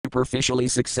superficially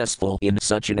successful in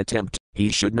such an attempt, he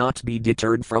should not be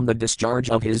deterred from the discharge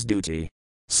of his duty.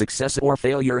 Success or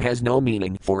failure has no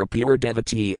meaning for a pure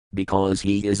devotee, because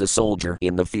he is a soldier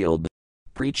in the field.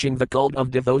 Preaching the cult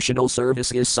of devotional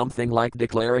service is something like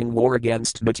declaring war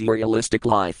against materialistic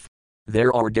life.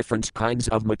 There are different kinds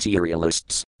of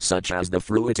materialists, such as the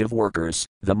fruitive workers,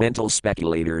 the mental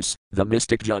speculators, the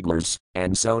mystic jugglers,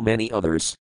 and so many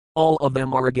others. All of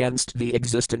them are against the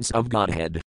existence of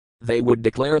Godhead. They would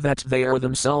declare that they are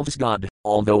themselves God,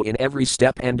 although in every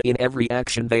step and in every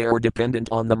action they are dependent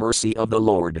on the mercy of the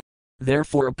Lord.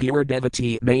 Therefore a pure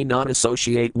devotee may not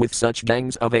associate with such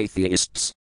gangs of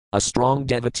atheists. A strong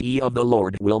devotee of the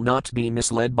Lord will not be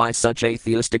misled by such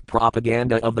atheistic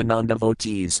propaganda of the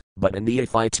non-devotees, but a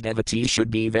neophyte devotee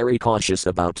should be very cautious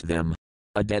about them.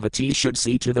 A devotee should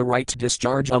see to the right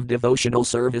discharge of devotional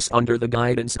service under the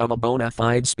guidance of a bona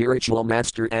fide spiritual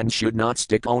master and should not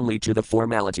stick only to the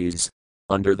formalities.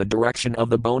 Under the direction of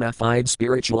the bona fide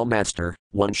spiritual master,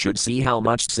 one should see how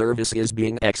much service is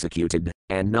being executed,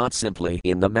 and not simply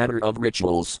in the matter of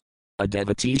rituals. A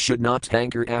devotee should not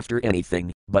hanker after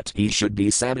anything, but he should be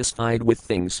satisfied with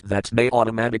things that may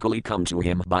automatically come to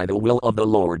him by the will of the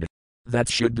Lord. That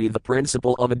should be the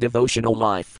principle of a devotional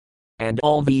life. And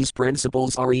all these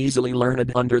principles are easily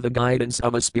learned under the guidance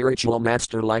of a spiritual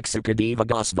master like Sukadeva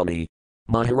Goswami.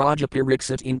 Maharaja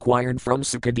Pariksit inquired from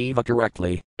Sukadeva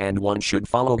correctly, and one should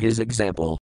follow his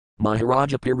example.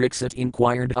 Maharaja Pariksit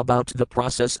inquired about the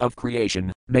process of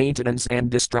creation, maintenance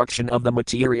and destruction of the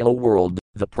material world,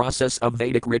 the process of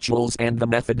Vedic rituals and the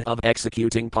method of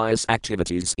executing pious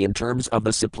activities in terms of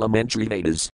the supplementary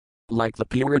Vedas, like the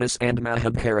Puranas and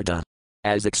Mahabharata.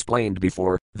 As explained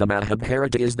before, the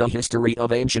Mahabharata is the history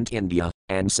of ancient India,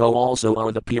 and so also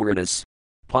are the Puranas.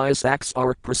 Pious acts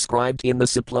are prescribed in the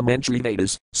supplementary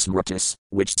Vedas, Smritis,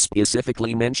 which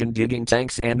specifically mention digging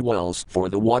tanks and wells for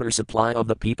the water supply of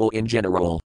the people in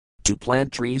general. To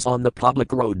plant trees on the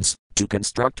public roads, to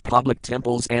construct public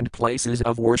temples and places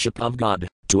of worship of God,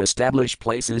 to establish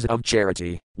places of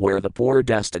charity, where the poor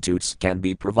destitutes can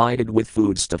be provided with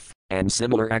foodstuff, and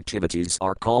similar activities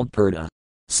are called purna.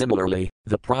 Similarly,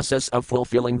 the process of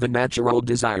fulfilling the natural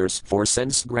desires for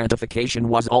sense gratification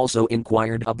was also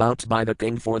inquired about by the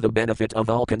king for the benefit of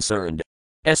all concerned.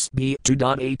 SB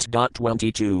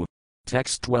 2.8.22.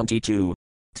 Text 22.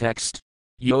 Text.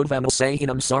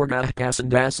 Yodvanasahinam sargah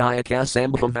kasandasayaka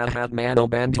sambhavahatmano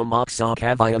bandhamoksa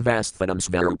kavayavasthanam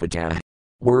svarupatah.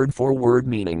 Word for word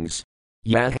meanings.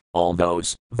 Yah, all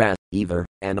those, va, either,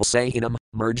 and asahinam,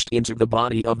 merged into the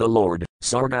body of the Lord,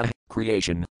 sargah,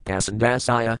 creation,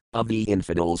 pasandasaya, of the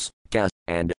infidels, kas,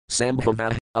 and,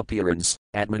 sambhava, appearance,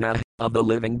 atmana, of the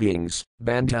living beings,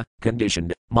 bandha,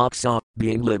 conditioned, moksa,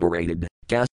 being liberated,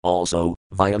 kas, also,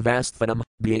 vyavasthanam,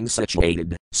 being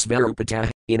situated, svarupatah,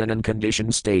 in an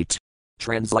unconditioned state.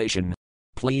 Translation.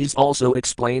 Please also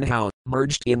explain how,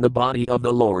 merged in the body of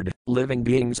the Lord, living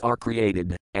beings are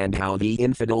created, and how the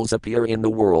infidels appear in the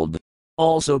world.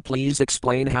 Also please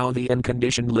explain how the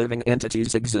unconditioned living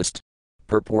entities exist.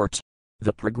 Purport.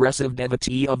 The progressive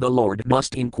devotee of the Lord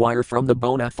must inquire from the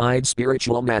bona fide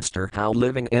spiritual master how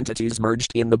living entities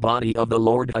merged in the body of the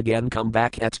Lord again come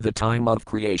back at the time of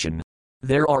creation.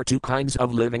 There are two kinds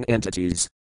of living entities.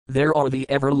 There are the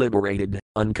ever liberated,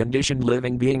 unconditioned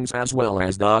living beings as well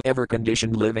as the ever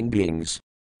conditioned living beings.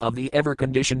 Of the ever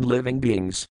conditioned living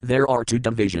beings, there are two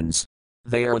divisions.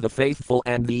 They are the faithful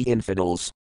and the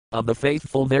infidels. Of the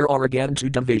faithful there are again two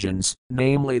divisions,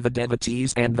 namely the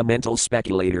devotees and the mental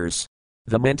speculators.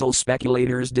 The mental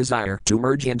speculators desire to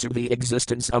merge into the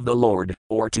existence of the Lord,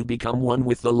 or to become one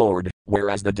with the Lord,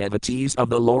 whereas the devotees of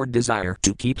the Lord desire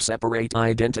to keep separate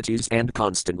identities and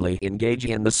constantly engage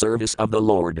in the service of the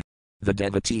Lord. The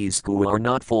devotees who are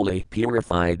not fully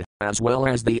purified, as well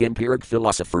as the empiric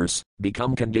philosophers,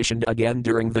 become conditioned again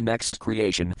during the next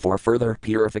creation for further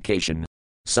purification.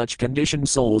 Such conditioned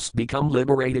souls become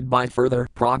liberated by further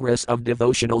progress of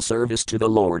devotional service to the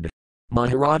Lord.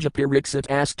 Maharaja Pariksit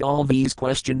asked all these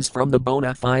questions from the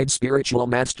bona fide spiritual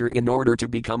master in order to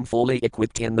become fully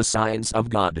equipped in the science of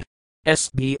God.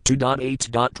 SB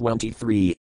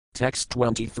 2.8.23. Text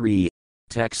 23.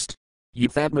 Text.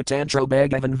 Yuthatmatantro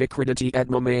bhagavan vikridati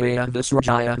atmamaya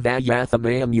visrajaya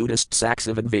vayathamaya mutist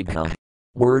saksavan vigha.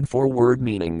 Word for word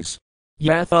meanings.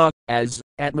 Yatha, as,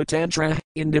 Atmatantra,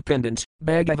 independent,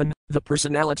 Bhagavan, the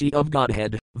personality of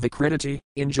Godhead, Vikridati,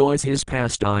 enjoys his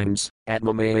pastimes,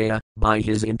 Atmamaya, by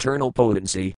his internal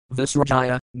potency,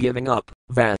 Visrajaya, giving up,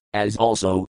 Va, as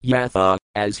also, Yatha,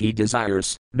 as he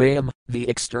desires, Mayam, the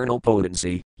external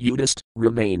potency, Udist,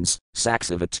 remains,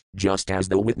 Saksavat, just as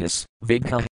the witness,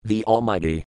 Vigha, the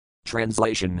Almighty.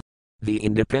 Translation. the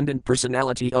independent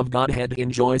personality of Godhead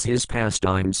enjoys his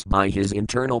pastimes by his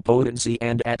internal potency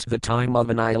and at the time of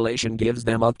annihilation gives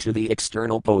them up to the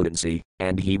external potency,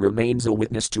 and he remains a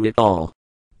witness to it all.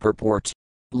 Purport.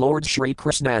 Lord Sri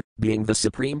Krishna, being the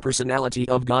Supreme Personality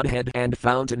of Godhead and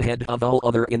fountainhead of all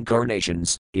other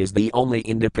incarnations, is the only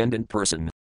independent person.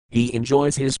 He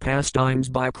enjoys his pastimes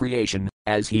by creation,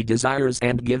 as he desires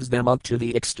and gives them up to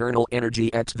the external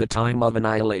energy at the time of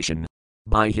annihilation.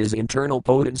 By his internal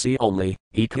potency only,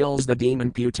 he kills the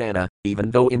demon Putana,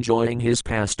 even though enjoying his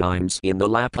pastimes in the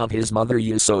lap of his mother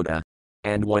Yasoda.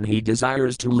 And when he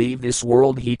desires to leave this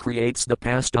world he creates the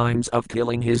pastimes of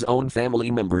killing his own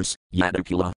family members,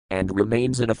 Yadukula, and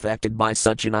remains unaffected by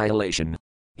such annihilation.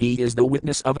 He is the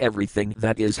witness of everything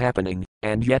that is happening,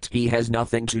 and yet he has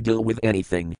nothing to do with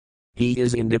anything. He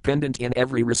is independent in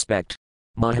every respect.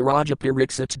 Maharaja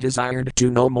Pariksit desired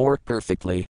to know more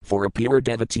perfectly, for a pure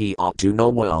devotee ought to know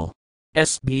well.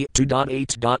 SB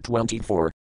 2.8.24.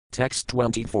 Text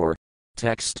 24.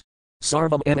 Text.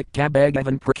 Sarvam enak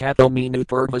kabagavan prakato minu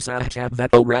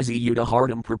purvasahtabvato razi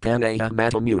udahardam prapaneha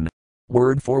matamun.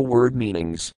 Word for word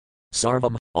meanings.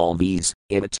 Sarvam, all these,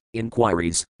 evat,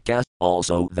 inquiries, kas,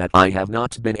 also that I have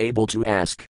not been able to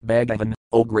ask, Bhagavan,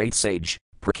 O great sage,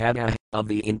 prakata, of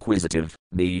the inquisitive,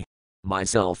 me,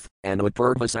 myself, and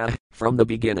Utpurvasa, from the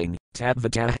beginning,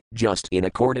 Tabvata, just in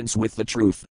accordance with the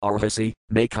truth, Arhasi,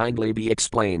 may kindly be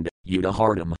explained,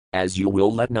 Udahardam, as you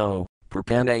will let know.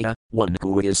 Prapanaya, one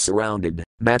who is surrounded,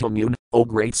 Matamun, O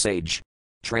great sage.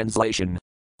 Translation.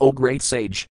 O great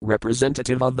sage,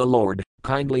 representative of the Lord,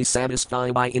 kindly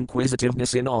satisfy my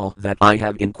inquisitiveness in all that I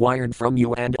have inquired from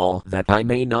you and all that I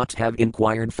may not have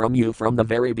inquired from you from the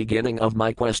very beginning of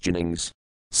my questionings.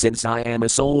 Since I am a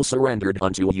soul surrendered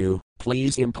unto you,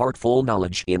 please impart full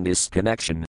knowledge in this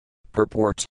connection.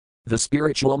 Purport. The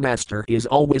spiritual master is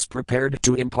always prepared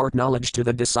to impart knowledge to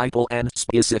the disciple and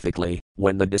specifically,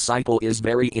 when the disciple is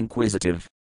very inquisitive.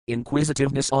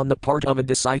 Inquisitiveness on the part of a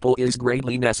disciple is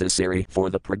greatly necessary for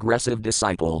the progressive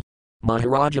disciple.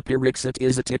 Maharaja Pariksit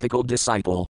is a typical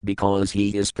disciple, because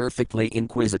he is perfectly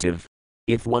inquisitive.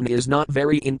 If one is not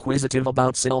very inquisitive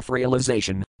about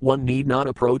self-realization, one need not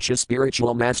approach a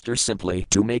spiritual master simply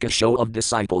to make a show of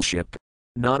discipleship.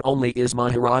 Not only is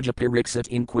Maharaja Pariksit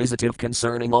inquisitive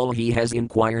concerning all he has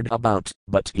inquired about,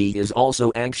 but he is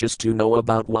also anxious to know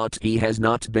about what he has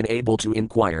not been able to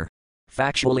inquire.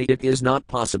 Factually, it is not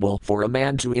possible for a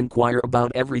man to inquire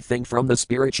about everything from the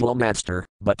spiritual master,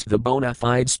 but the bona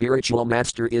fide spiritual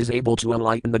master is able to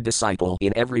enlighten the disciple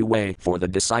in every way for the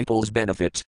disciple's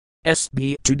benefit.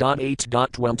 SB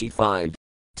 2.8.25.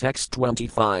 Text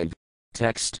 25.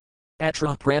 Text.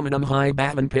 Atra pramanam hi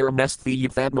bhavan paramesthi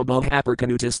yuthabmabhav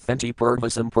haparkanutis thenti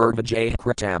purvasam purvajay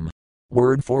kratam.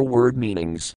 Word for word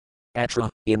meanings. Atra,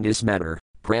 in this matter,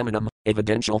 pramanam,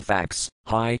 evidential facts,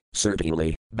 hi,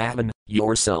 certainly, bhavan,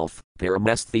 yourself,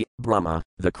 paramesthi, Brahma,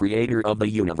 the creator of the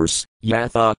universe,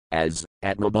 yatha, as,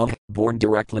 atmabhav, born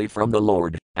directly from the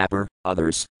Lord, apar,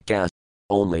 others, ka,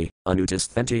 only, anutis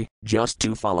thenti, just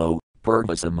to follow,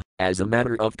 purvasam, as a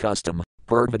matter of custom,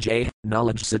 purvajay,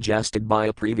 knowledge suggested by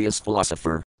a previous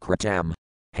philosopher, kratam,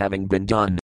 having been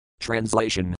done.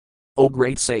 Translation. O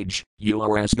great sage, you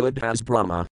are as good as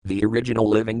Brahma, the original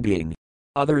living being.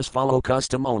 Others follow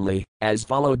custom only, as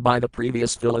followed by the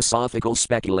previous philosophical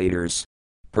speculators.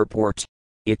 Purport.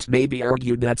 It may be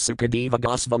argued that Sukadeva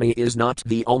Goswami is not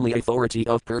the only authority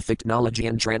of perfect knowledge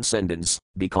and transcendence,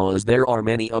 because there are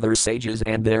many other sages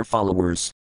and their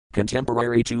followers.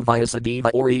 Contemporary to Vyasadeva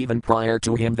or even prior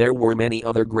to him there were many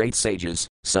other great sages,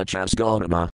 such as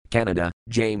Gautama, Kanada,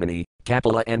 Jaimini,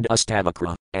 Kapila and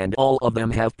Astavakra, and all of them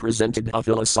have presented a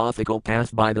philosophical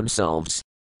path by themselves.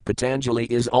 Patanjali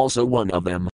is also one of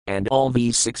them, and all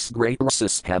these six great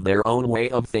rasas have their own way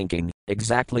of thinking,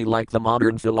 exactly like the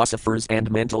modern philosophers and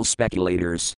mental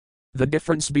speculators. The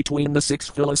difference between the six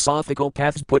philosophical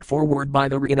paths put forward by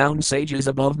the renowned sages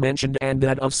above mentioned and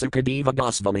that of Sukadeva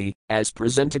Goswami, as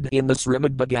presented in the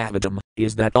Srimad Bhagavatam,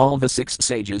 is that all the six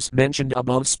sages mentioned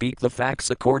above speak the facts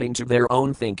according to their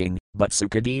own thinking, but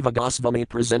Sukadeva Goswami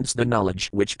presents the knowledge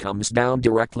which comes down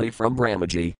directly from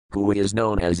Brahmaji, who is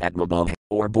known as Atmabhav,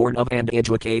 or born of and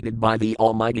educated by the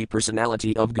Almighty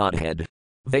Personality of Godhead.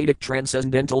 Vedic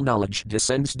transcendental knowledge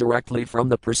descends directly from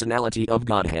the Personality of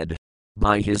Godhead.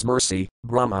 By his mercy,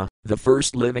 Brahma, the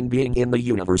first living being in the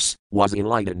universe, was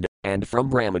enlightened, and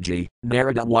from Brahmaji,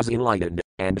 Narada was enlightened,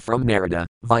 and from Narada,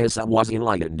 Vyasa was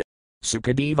enlightened.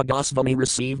 Sukadeva Goswami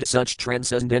received such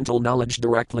transcendental knowledge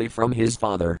directly from his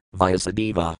father,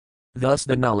 Vyasadeva. Thus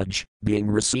the knowledge, being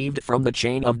received from the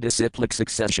chain of disciplic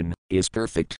succession, is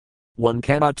perfect. One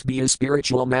cannot be a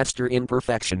spiritual master in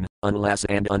perfection, unless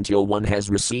and until one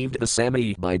has received the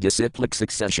Sami by disciplic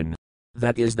succession.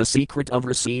 That is the secret of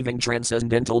receiving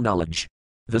transcendental knowledge.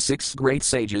 The 6 great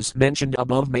sages mentioned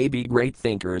above may be great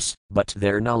thinkers, but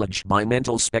their knowledge by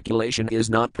mental speculation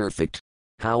is not perfect.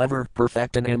 However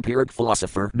perfect an empiric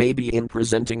philosopher may be in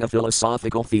presenting a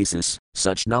philosophical thesis,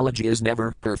 such knowledge is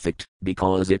never perfect,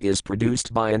 because it is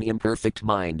produced by an imperfect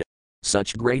mind.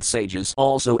 Such great sages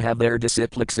also have their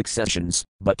disciplic successions,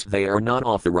 but they are not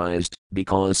authorized,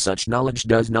 because such knowledge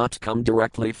does not come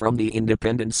directly from the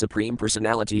independent Supreme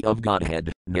Personality of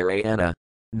Godhead, Narayana.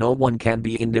 No one can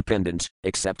be independent,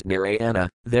 except Narayana,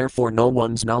 therefore no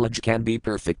one's knowledge can be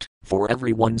perfect, for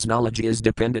everyone's knowledge is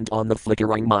dependent on the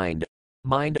flickering mind.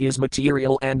 Mind is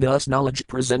material and thus knowledge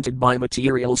presented by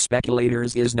material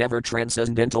speculators is never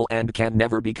transcendental and can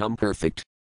never become perfect.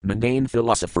 Mundane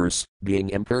philosophers, being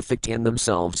imperfect in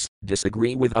themselves,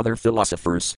 disagree with other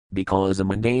philosophers, because a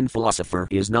mundane philosopher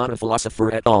is not a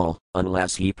philosopher at all,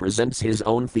 unless he presents his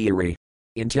own theory.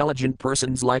 Intelligent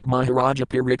persons like Maharaja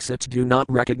Pariksit do not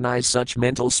recognize such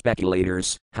mental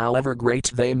speculators, however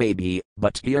great they may be,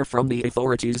 but hear from the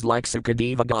authorities like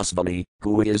Sukadeva Goswami,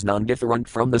 who is non-different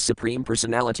from the Supreme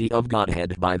Personality of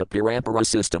Godhead by the Parampara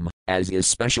system, as is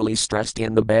specially stressed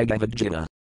in the Bhagavad Gita.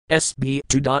 SB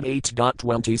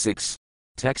 2.8.26.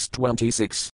 Text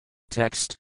 26.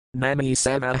 Text. Nami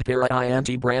Savah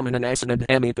Parayanti Brahmananasanad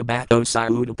Amipabato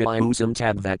Sayudapayusam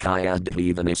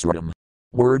Tabvakayadvivanisradam.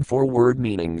 Word for word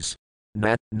meanings.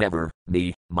 Nat, never,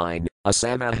 me, mine,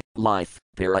 asava, life,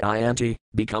 parayanti,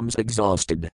 becomes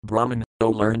exhausted, Brahman, O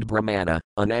learned Brahmana,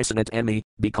 anasanat emi,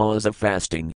 because of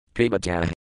fasting,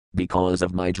 pibata, because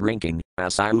of my drinking,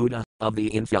 asauda, of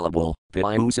the infallible,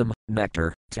 payusam,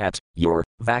 nectar, tat, your,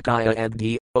 vakaya and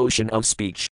the ocean of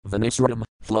speech, vanisradam,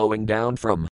 flowing down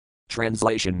from.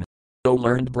 Translation. O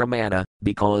learned Brahmana,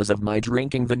 because of my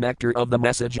drinking the nectar of the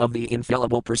message of the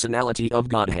infallible personality of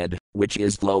Godhead, which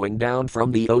is flowing down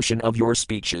from the ocean of your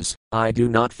speeches, I do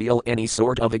not feel any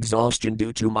sort of exhaustion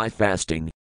due to my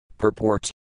fasting. Purport.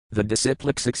 The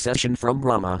disciplic succession from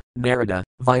Brahma, Narada,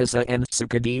 Vyasa and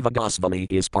Sukadeva Goswami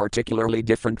is particularly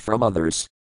different from others.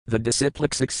 The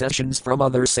disciplic successions from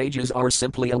other sages are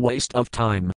simply a waste of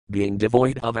time, being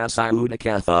devoid of Asayuda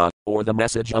Katha, or the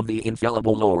message of the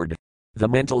infallible Lord. The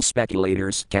mental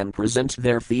speculators can present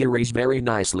their theories very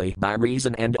nicely by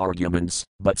reason and arguments,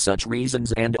 but such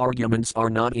reasons and arguments are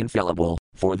not infallible,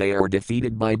 for they are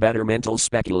defeated by better mental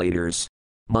speculators.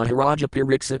 Maharaja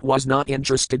Pariksit was not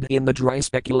interested in the dry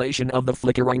speculation of the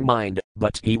flickering mind,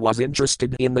 but he was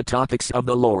interested in the topics of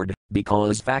the Lord,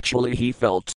 because factually he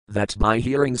felt that by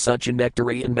hearing such a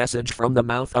nectarian message from the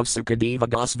mouth of Sukadeva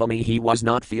Goswami he was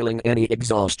not feeling any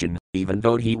exhaustion, even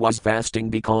though he was fasting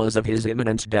because of his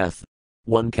imminent death.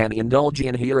 One can indulge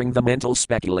in hearing the mental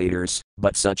speculators,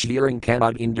 but such hearing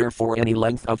cannot endure for any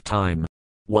length of time.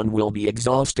 One will be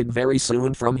exhausted very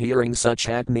soon from hearing such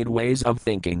hackneyed ways of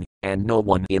thinking, and no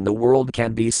one in the world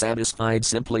can be satisfied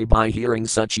simply by hearing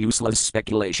such useless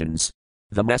speculations.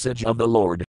 The message of the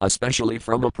Lord, especially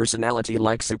from a personality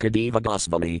like Sukadeva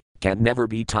Goswami, can never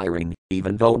be tiring,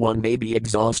 even though one may be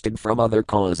exhausted from other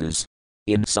causes.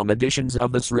 In some editions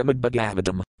of the Srimad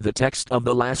Bhagavatam, the text of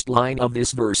the last line of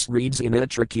this verse reads in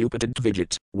Itrakupitan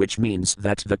Vijit, which means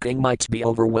that the king might be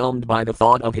overwhelmed by the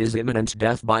thought of his imminent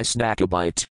death by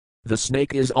snakebite. The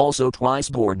snake is also twice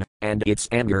born, and its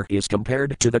anger is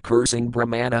compared to the cursing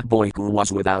Brahmana boy who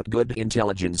was without good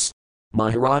intelligence.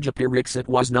 Maharaja Pariksit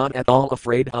was not at all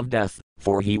afraid of death,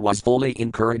 for he was fully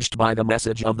encouraged by the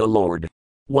message of the Lord.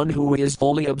 One who is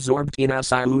fully absorbed in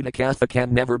Asayuda Katha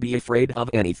can never be afraid of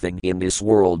anything in this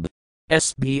world.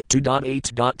 SB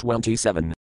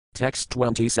 2.8.27. Text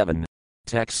 27.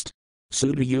 Text.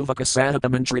 Sudayuvaka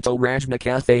Satamantrito Rajna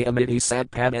Kathe Amiti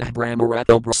Satpadah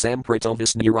Brahmarato Brasamprito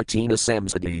Visniratina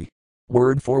Samsadi.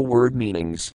 Word for word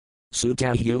meanings.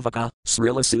 Sutta Yuvaka,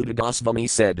 Srila Sutta Goswami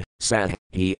said, Sah,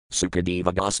 he,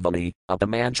 Sukadeva Goswami,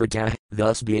 Apamantrita,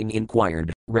 thus being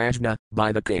inquired, Rajna,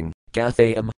 by the king,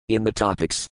 Kathayam, in the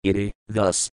topics, iti,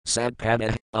 thus,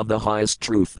 Satpada, of the highest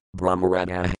truth,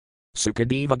 Brahmarata.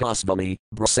 Sukadeva Goswami,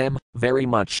 Brasam, very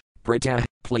much, Prita,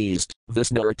 pleased,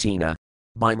 Visnaratina.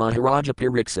 By Maharaja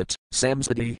Pariksit,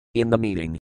 Samsadi, in the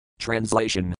meeting.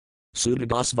 Translation. Sutta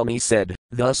Goswami said,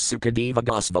 thus Sukadeva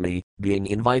Goswami, being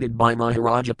invited by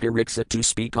Maharaja Pariksit to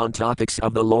speak on topics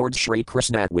of the Lord Sri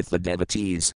Krishna with the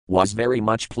devotees, was very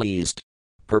much pleased.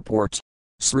 Purport.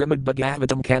 Srimad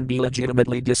Bhagavatam can be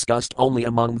legitimately discussed only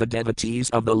among the devotees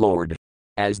of the Lord.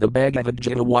 As the Bhagavad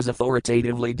Gita was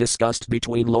authoritatively discussed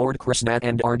between Lord Krishna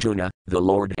and Arjuna, the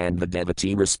Lord and the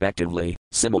devotee respectively,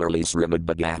 similarly Srimad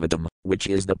Bhagavatam, which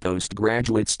is the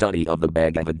postgraduate study of the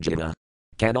Bhagavad Gita,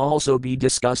 can also be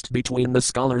discussed between the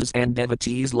scholars and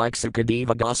devotees like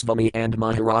Sukadeva Goswami and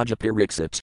Maharaja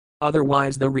Pariksit.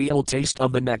 Otherwise the real taste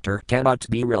of the nectar cannot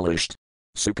be relished.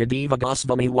 Sukadeva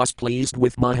Goswami was pleased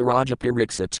with Maharaja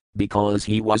Pariksit, because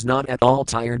he was not at all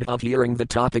tired of hearing the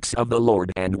topics of the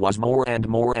Lord and was more and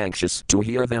more anxious to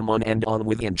hear them on and on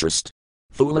with interest.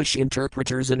 Foolish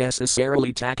interpreters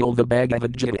unnecessarily tackle the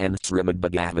Bhagavad Gita and Srimad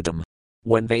Bhagavatam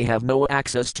when they have no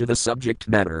access to the subject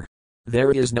matter.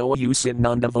 There is no use in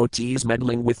non-devotees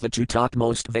meddling with the two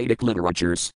topmost Vedic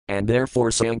literatures, and therefore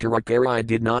Sankaracharya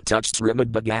did not touch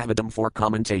Srimad Bhagavatam for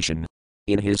commentation.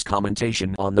 In his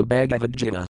commentation on the Bhagavad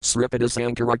Gita, Sripada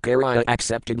Sankaracharya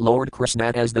accepted Lord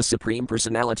Krishna as the Supreme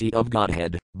Personality of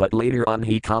Godhead, but later on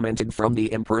he commented from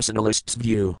the impersonalist's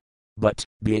view. But,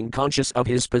 being conscious of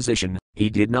his position,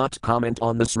 he did not comment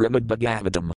on the Srimad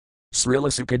Bhagavatam. Srila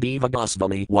Sukadeva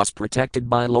Goswami was protected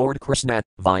by Lord Krishna,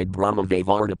 Vid Brahma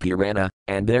Vavarta Purana,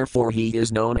 and therefore he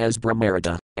is known as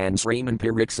Brahmarita, and Sriman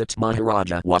Pariksit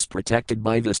Maharaja was protected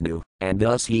by Vishnu, and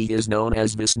thus he is known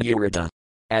as Vishnurita.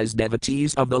 As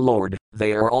devotees of the Lord,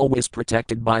 they are always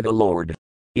protected by the Lord.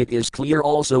 It is clear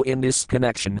also in this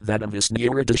connection that a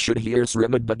Vishnurita should hear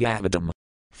Srimad Bhagavatam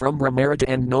from Brahmarita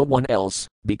and no one else,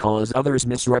 because others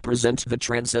misrepresent the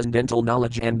transcendental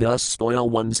knowledge and thus spoil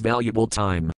one's valuable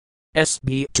time.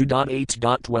 SB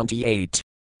 2.8.28.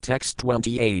 Text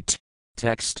 28.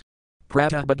 Text.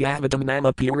 Prata Bhagavatam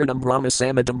Nama Puranam Brahma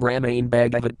Samadam Brahmain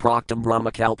Bhagavat Praktam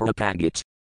Brahma Kalparapagit.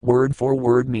 Word for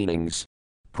word meanings.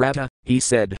 Prata, he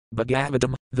said,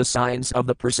 Bhagavatam, the science of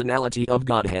the personality of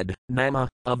Godhead, Nama,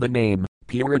 of the name,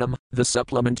 Puranam, the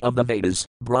supplement of the Vedas,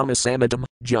 Brahma Samadam,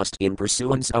 just in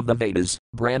pursuance of the Vedas,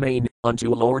 Brahmain,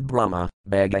 unto Lord Brahma,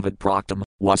 Bhagavat Praktam,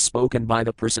 was spoken by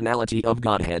the personality of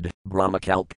Godhead,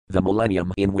 Brahmakalp, the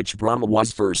millennium in which Brahma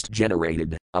was first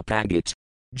generated, Apagit.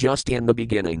 Just in the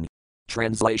beginning.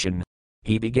 Translation.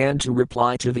 He began to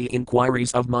reply to the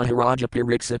inquiries of Maharaja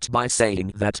Pariksit by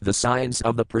saying that the science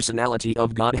of the personality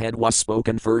of Godhead was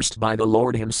spoken first by the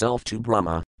Lord himself to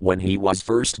Brahma, when he was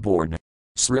first born.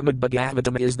 Srimad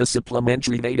Bhagavatam is the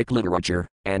supplementary Vedic literature,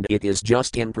 and it is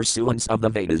just in pursuance of the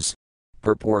Vedas.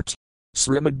 Purport.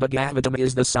 Srimad Bhagavatam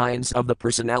is the science of the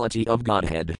personality of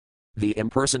Godhead. The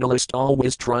impersonalist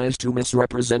always tries to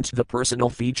misrepresent the personal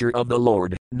feature of the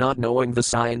Lord, not knowing the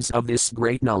science of this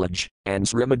great knowledge, and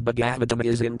Srimad Bhagavatam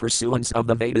is in pursuance of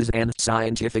the Vedas and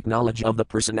scientific knowledge of the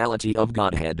personality of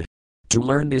Godhead. To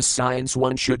learn this science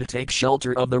one should take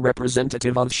shelter of the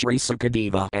representative of Sri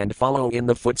Sukadeva and follow in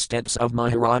the footsteps of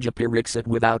Maharaja Pariksit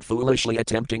without foolishly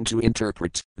attempting to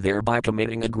interpret, thereby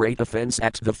committing a great offense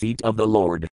at the feet of the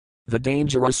Lord. The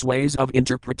dangerous ways of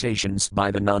interpretations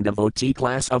by the non-devotee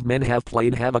class of men have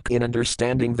played havoc in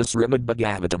understanding the Srimad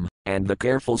Bhagavatam, and the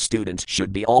careful student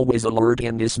should be always alert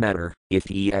in this matter, if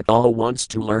he at all wants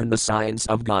to learn the science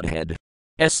of Godhead.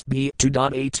 SB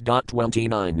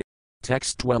 2.8.29.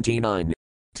 Text 29.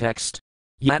 Text.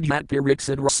 Yad yat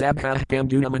Pariksit rasabhah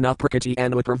pandunamanaprikati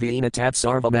anupravina tat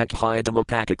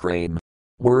sarvamakhyadamapakakrame.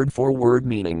 Word for word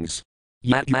meanings.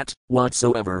 Yat,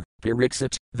 whatsoever,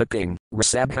 Pariksit, the king,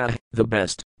 Rasabha, the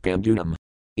best, Pandunam.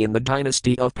 In the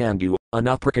dynasty of Pandu,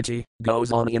 Anaprikati,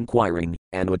 goes on inquiring,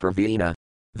 Anupravina.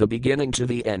 The beginning to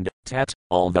the end, Tat,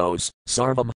 all those,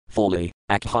 Sarvam, fully,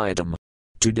 Akhyadam.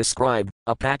 To describe,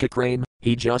 Apakakrame,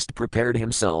 he just prepared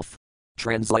himself.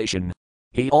 Translation.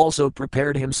 He also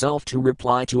prepared himself to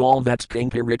reply to all that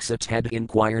King Pariksit had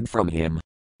inquired from him.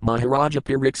 Maharaja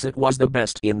Pariksit was the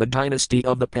best in the dynasty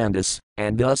of the Pandus,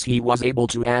 and thus he was able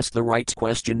to ask the right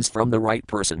questions from the right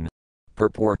person.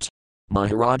 Purport.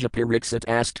 Maharaja Pariksit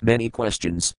asked many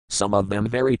questions, some of them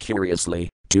very curiously,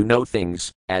 to know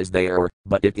things, as they are,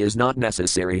 but it is not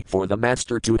necessary for the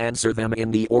master to answer them in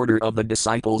the order of the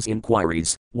disciples'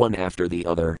 inquiries, one after the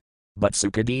other. But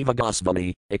Sukadeva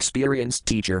Goswami, experienced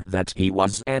teacher, that he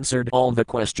was answered all the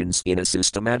questions in a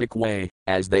systematic way,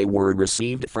 as they were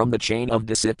received from the chain of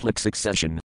disciplic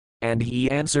succession. And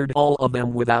he answered all of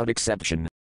them without exception.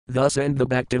 Thus end the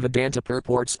Bhaktivedanta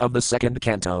purports of the second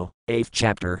canto, 8th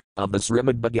chapter, of the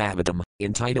Srimad Bhagavatam,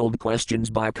 entitled Questions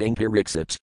by King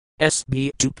Pariksit.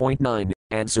 SB 2.9,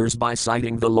 Answers by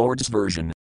citing the Lord's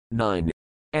version. 9.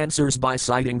 Answers by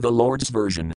citing the Lord's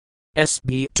version.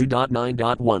 SB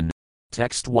 2.9.1.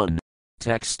 Text 1.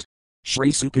 Text.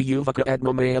 Shri Sukayuvaka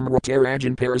Admamayam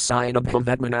Ratarajan Parasayanam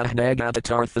Bhavatmanah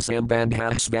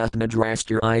Nagatatarthasambandhah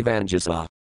Svatnadrastar Ivanjasa.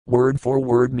 Word for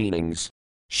word meanings.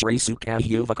 Shri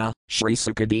Sukayuvaka, Shri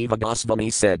Sukadeva Goswami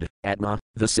said, Atma,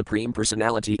 The Supreme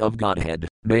Personality of Godhead,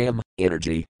 Mayam,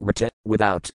 energy, Rata,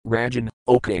 without, Rajan,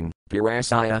 O King,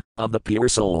 Pirasaya, of the pure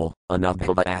soul,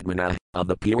 Anubhava Atmana, of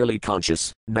the purely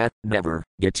conscious, Nat, never,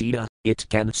 Gatita, it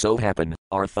can so happen,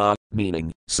 Artha,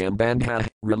 meaning, Sambandha,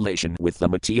 relation with the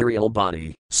material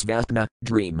body, Svapna,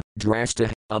 dream,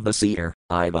 Drashta, of the seer,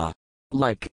 Iva,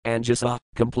 like, Anjasa,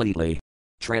 completely.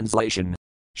 Translation.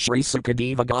 Sri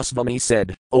Sukadeva Goswami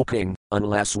said, O King,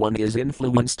 unless one is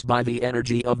influenced by the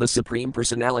energy of the Supreme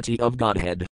Personality of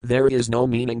Godhead, there is no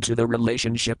meaning to the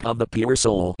relationship of the pure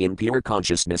soul in pure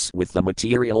consciousness with the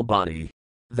material body.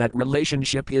 That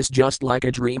relationship is just like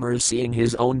a dreamer seeing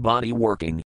his own body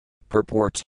working.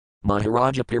 Purport.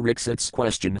 Maharaja Parikshit's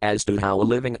question as to how a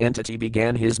living entity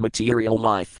began his material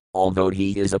life, although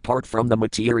he is apart from the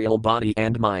material body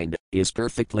and mind, is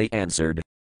perfectly answered.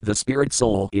 The spirit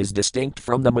soul is distinct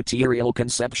from the material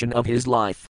conception of his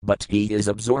life, but he is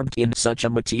absorbed in such a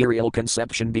material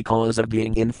conception because of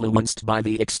being influenced by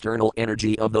the external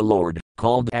energy of the Lord,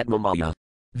 called Atmamaya.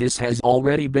 This has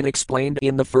already been explained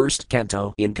in the first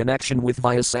canto in connection with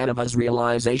Vyasadev's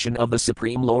realization of the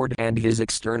Supreme Lord and his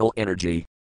external energy.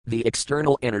 The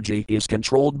external energy is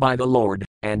controlled by the Lord,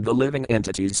 and the living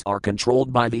entities are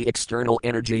controlled by the external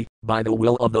energy, by the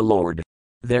will of the Lord.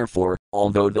 Therefore,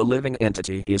 although the living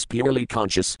entity is purely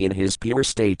conscious in his pure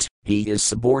state, he is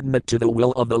subordinate to the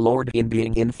will of the Lord in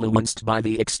being influenced by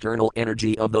the external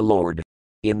energy of the Lord.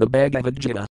 In the Bhagavad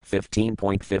Gita,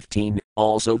 15.15,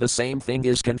 also the same thing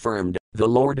is confirmed. The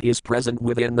Lord is present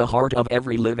within the heart of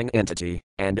every living entity,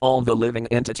 and all the living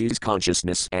entities'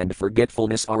 consciousness and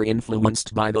forgetfulness are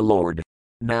influenced by the Lord.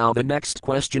 Now the next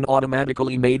question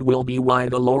automatically made will be why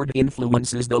the Lord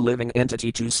influences the living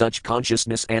entity to such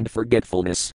consciousness and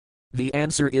forgetfulness. The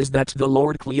answer is that the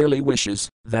Lord clearly wishes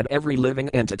that every living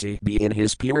entity be in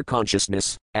his pure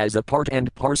consciousness, as a part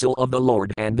and parcel of the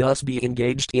Lord, and thus be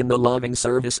engaged in the loving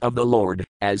service of the Lord,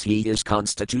 as he is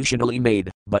constitutionally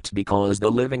made, but because the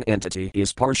living entity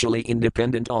is partially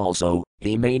independent also,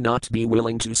 he may not be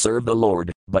willing to serve the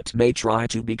Lord, but may try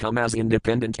to become as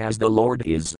independent as the Lord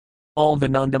is. All the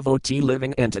non-devotee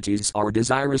living entities are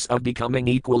desirous of becoming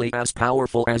equally as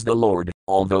powerful as the Lord,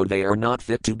 although they are not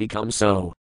fit to become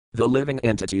so. The living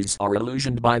entities are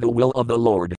illusioned by the will of the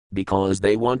Lord, because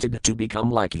they wanted to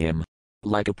become like him.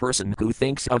 Like a person who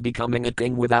thinks of becoming a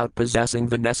king without possessing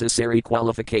the necessary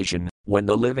qualification, when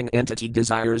the living entity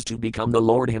desires to become the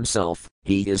Lord himself,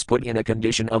 he is put in a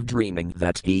condition of dreaming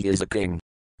that he is a king.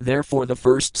 Therefore the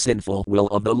first sinful will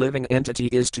of the living entity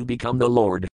is to become the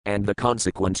Lord, and the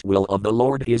consequent will of the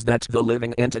Lord is that the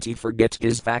living entity forget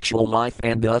his factual life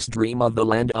and thus dream of the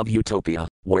land of utopia,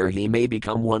 where he may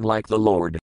become one like the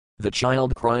Lord. The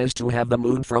child cries to have the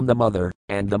moon from the mother,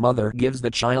 and the mother gives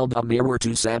the child a mirror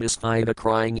to satisfy the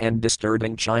crying and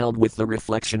disturbing child with the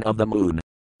reflection of the moon.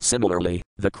 Similarly,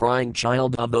 the crying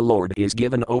child of the Lord is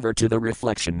given over to the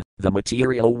reflection, the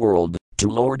material world, to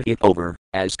lord it over,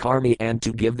 as karmi, and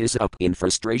to give this up in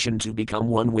frustration to become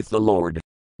one with the Lord.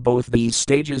 Both these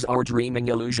stages are dreaming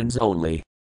illusions only.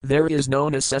 There is no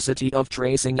necessity of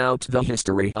tracing out the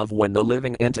history of when the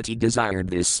living entity desired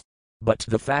this. But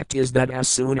the fact is that as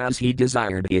soon as he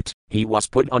desired it, he was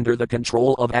put under the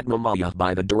control of Atmamaya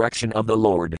by the direction of the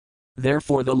Lord.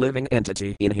 Therefore the living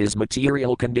entity in his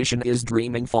material condition is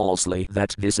dreaming falsely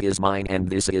that this is mine and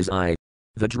this is I.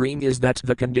 The dream is that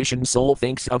the conditioned soul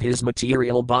thinks of his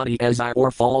material body as I,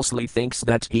 or falsely thinks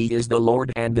that he is the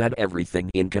Lord and that everything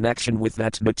in connection with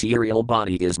that material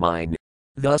body is mine.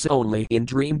 Thus only in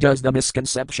dream does the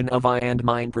misconception of I and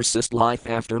mine persist life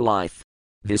after life.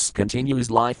 This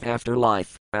continues life after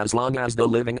life, as long as the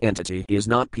living entity is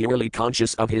not purely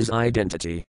conscious of his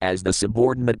identity, as the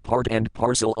subordinate part and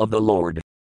parcel of the Lord.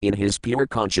 In his pure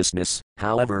consciousness,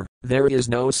 however, there is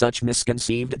no such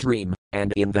misconceived dream,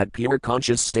 and in that pure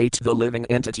conscious state the living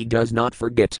entity does not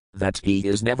forget that he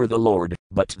is never the Lord,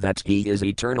 but that he is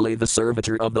eternally the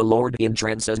servitor of the Lord in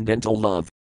transcendental love.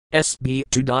 SB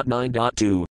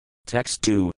 2.9.2. Text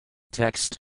 2.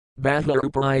 Text.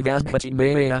 Batharupai Vaspati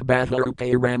Maya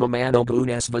Batharupai Ramamano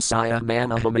Gunas Vasaya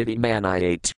Manahamiti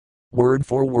Manayate. Word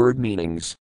for word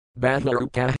meanings.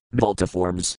 Batharupa,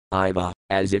 multiforms, Iva,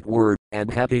 as it were,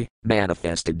 and happy,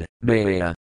 manifested,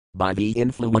 Maya. By the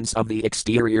influence of the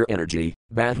exterior energy,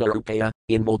 Batharupaya,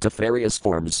 in multifarious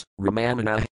forms,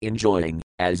 Ramamana, enjoying,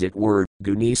 as it were,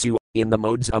 Gunisu, in the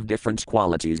modes of different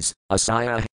qualities,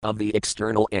 Asaya, of the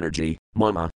external energy,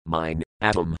 Mama, mine,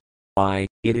 atom. I,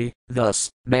 iti, thus,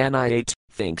 manayate,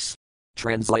 thinks.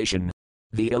 Translation.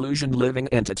 The illusion living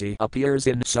entity appears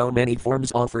in so many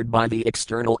forms offered by the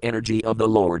external energy of the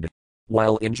Lord.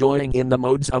 While enjoying in the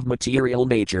modes of material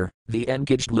nature, the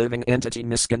engaged living entity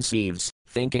misconceives,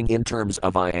 thinking in terms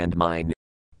of I and mine.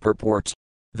 Purport.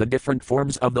 The different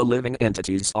forms of the living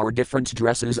entities are different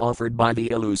dresses offered by the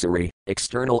illusory,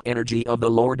 external energy of the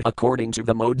Lord according to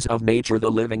the modes of nature the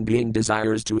living being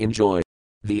desires to enjoy.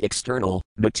 The external,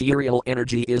 material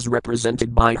energy is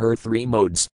represented by her three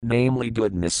modes, namely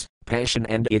goodness, passion,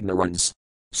 and ignorance.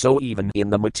 So even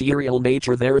in the material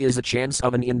nature there is a chance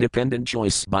of an independent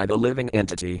choice by the living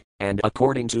entity, and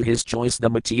according to his choice the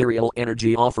material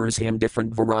energy offers him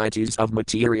different varieties of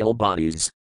material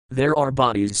bodies. There are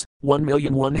bodies,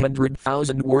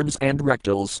 1,100,000 worms and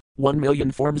reptiles,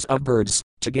 1,000,000 forms of birds,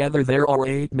 together there are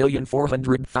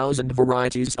 8,400,000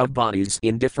 varieties of bodies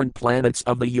in different planets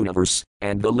of the universe,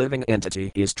 and the living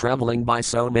entity is traveling by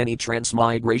so many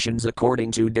transmigrations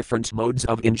according to different modes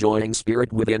of enjoying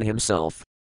spirit within himself.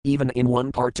 Even in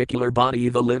one particular body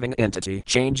the living entity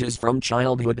changes from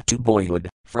childhood to boyhood,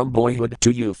 from boyhood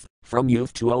to youth, from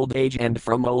youth to old age, and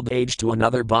from old age to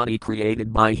another body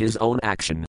created by his own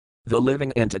action. The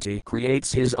living entity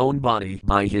creates his own body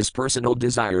by his personal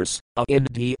desires.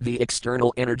 Indeed, the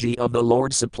external energy of the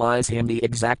Lord supplies him the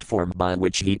exact form by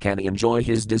which he can enjoy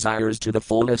his desires to the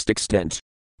fullest extent.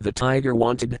 The tiger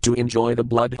wanted to enjoy the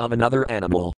blood of another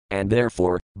animal, and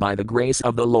therefore, by the grace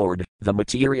of the Lord, the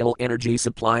material energy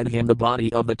supplied him the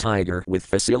body of the tiger with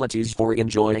facilities for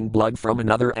enjoying blood from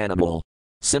another animal.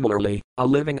 Similarly, a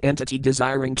living entity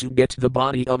desiring to get the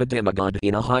body of a demigod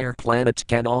in a higher planet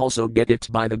can also get it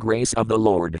by the grace of the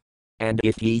Lord. And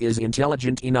if he is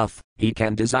intelligent enough, he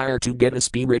can desire to get a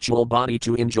spiritual body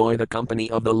to enjoy the company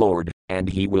of the Lord, and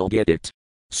he will get it.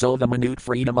 So the minute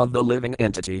freedom of the living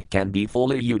entity can be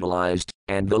fully utilized,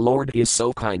 and the Lord is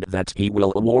so kind that he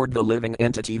will award the living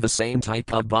entity the same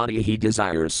type of body he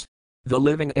desires. The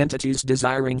living entity's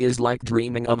desiring is like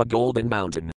dreaming of a golden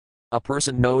mountain. A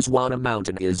person knows what a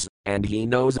mountain is, and he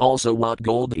knows also what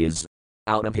gold is.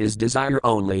 Out of his desire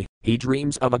only, he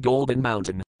dreams of a golden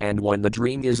mountain, and when the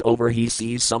dream is over he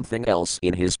sees something else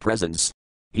in his presence.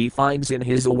 He finds in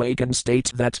his awakened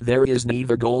state that there is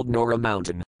neither gold nor a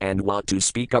mountain, and what to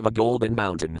speak of a golden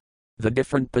mountain. The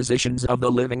different positions of the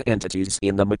living entities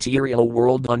in the material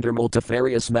world under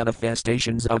multifarious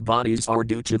manifestations of bodies are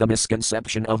due to the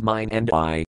misconception of mine and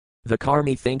I. The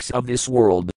karmi thinks of this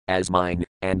world as mine,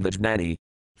 and the jnani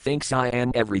thinks I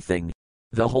am everything.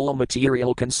 The whole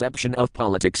material conception of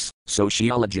politics,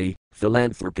 sociology,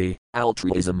 philanthropy,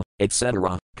 altruism,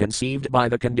 etc., conceived by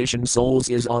the conditioned souls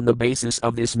is on the basis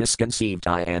of this misconceived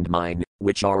I and mine,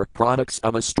 which are products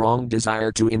of a strong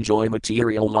desire to enjoy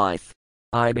material life.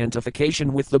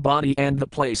 Identification with the body and the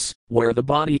place where the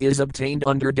body is obtained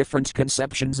under different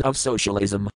conceptions of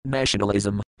socialism,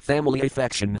 nationalism, family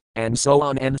affection, and so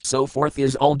on and so forth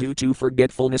is all due to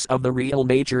forgetfulness of the real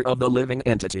nature of the living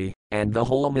entity, and the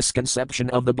whole misconception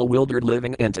of the bewildered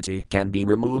living entity can be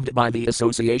removed by the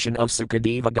association of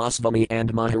Sukadeva Goswami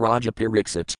and Maharaja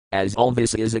Pariksit, as all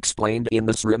this is explained in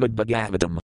the Srimad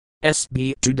Bhagavatam.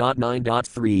 SB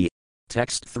 2.9.3.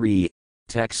 Text 3.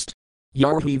 Text.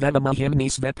 Yarhi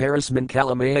Vedamahimni Sveparasman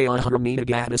Kalamaya Harmina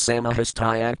Gata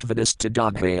Samahastayaktvadis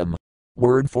Tadaghayam.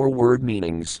 Word for word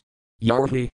meanings.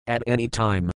 Yarhi, at any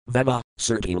time, Veva,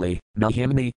 certainly,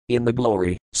 Mahimni, in the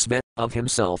glory, Svet, of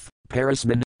himself,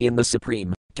 Parasman, in the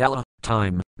supreme, Kala,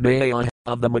 time, Maya,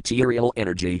 of the material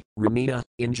energy, Ramita,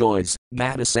 enjoys,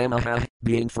 Gata Samaha,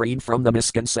 being freed from the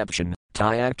misconception,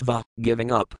 Tyaktva,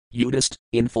 giving up, Udist,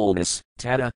 in fullness,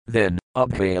 Tada, then,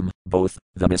 Abhayam, both,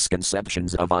 the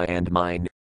misconceptions of I and mine.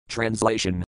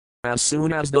 Translation. As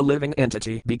soon as the living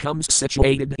entity becomes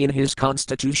situated in his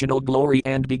constitutional glory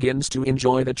and begins to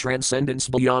enjoy the transcendence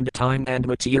beyond time and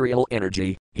material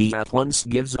energy, he at once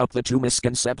gives up the two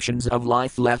misconceptions of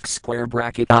life left square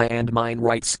bracket I and mine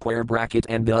right square bracket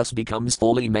and thus becomes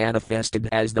fully manifested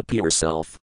as the pure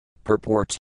self.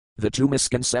 Purport. The two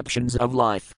misconceptions of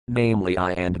life, namely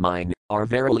I and mine, are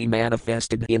verily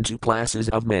manifested in two classes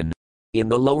of men. In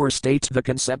the lower state the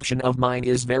conception of mine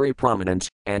is very prominent,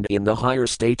 and in the higher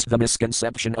state the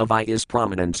misconception of I is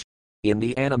prominent. In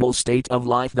the animal state of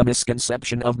life the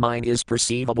misconception of mine is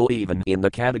perceivable even in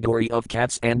the category of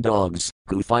cats and dogs,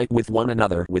 who fight with one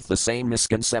another with the same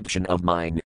misconception of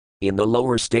mine. In the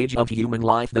lower stage of human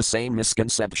life the same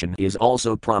misconception is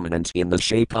also prominent in the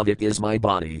shape of it is my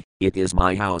body, it is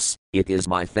my house, it is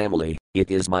my family,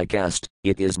 it is my caste,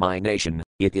 it is my nation,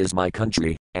 it is my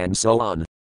country, and so on.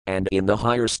 And in the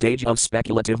higher stage of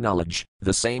speculative knowledge,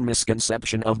 the same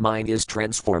misconception of mine is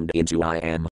transformed into I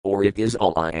am, or it is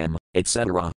all I am,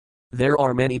 etc. There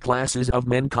are many classes of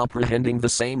men comprehending the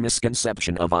same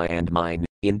misconception of I and mine,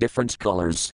 in different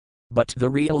colors. But the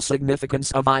real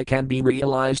significance of I can be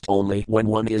realized only when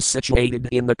one is situated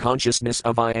in the consciousness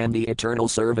of I am the eternal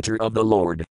servitor of the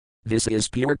Lord. This is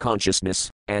pure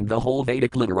consciousness, and the whole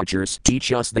Vedic literatures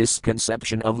teach us this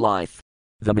conception of life.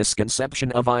 The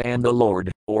misconception of I am the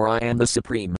Lord, or I am the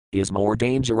Supreme, is more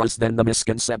dangerous than the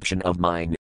misconception of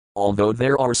mine. Although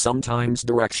there are sometimes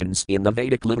directions in the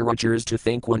Vedic literatures to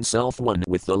think oneself one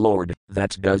with the Lord,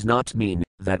 that does not mean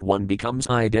that one becomes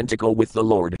identical with the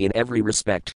Lord in every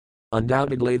respect.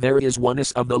 Undoubtedly there is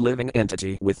oneness of the living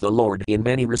entity with the Lord in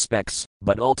many respects,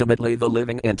 but ultimately the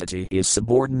living entity is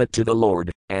subordinate to the Lord,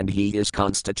 and he is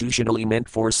constitutionally meant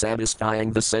for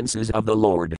satisfying the senses of the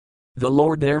Lord. The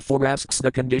Lord therefore asks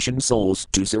the conditioned souls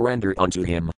to surrender unto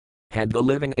him. Had the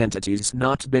living entities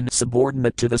not been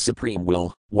subordinate to the supreme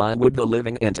will, why would the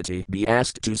living entity be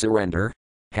asked to surrender?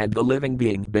 Had the living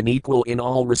being been equal in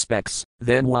all respects,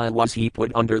 then why was he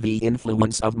put under the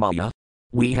influence of Maya?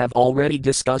 We have already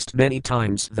discussed many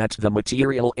times that the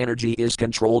material energy is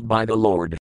controlled by the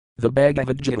Lord. The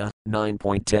Bhagavad Gita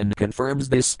 9.10 confirms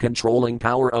this controlling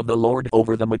power of the Lord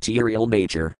over the material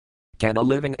nature. Can a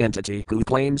living entity who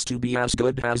claims to be as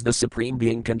good as the Supreme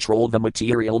Being control the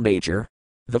material nature?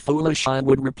 The foolish I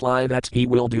would reply that he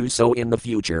will do so in the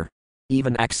future.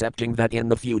 Even accepting that in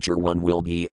the future one will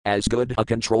be as good a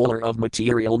controller of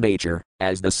material nature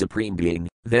as the Supreme Being,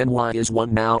 then why is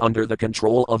one now under the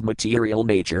control of material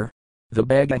nature? The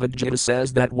Bhagavad Gita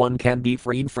says that one can be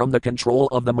freed from the control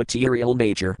of the material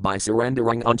nature by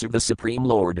surrendering unto the Supreme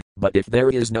Lord, but if there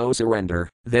is no surrender,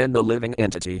 then the living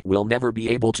entity will never be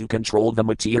able to control the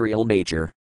material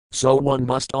nature. So one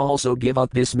must also give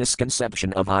up this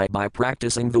misconception of I by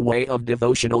practicing the way of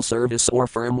devotional service or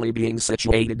firmly being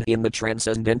situated in the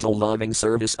transcendental loving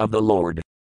service of the Lord.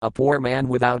 A poor man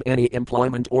without any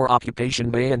employment or occupation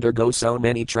may undergo so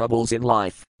many troubles in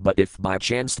life, but if by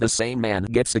chance the same man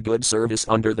gets a good service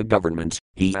under the government,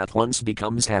 he at once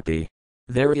becomes happy.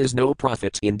 There is no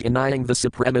profit in denying the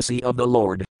supremacy of the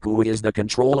Lord, who is the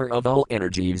controller of all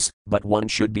energies, but one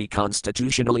should be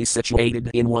constitutionally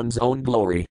situated in one's own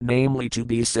glory, namely to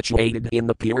be situated in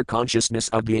the pure consciousness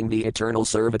of being the eternal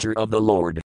servitor of the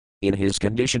Lord. In his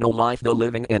conditional life the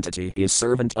living entity is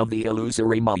servant of the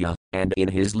illusory Maya, and in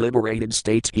his liberated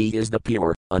state he is the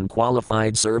pure,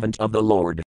 unqualified servant of the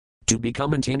Lord. To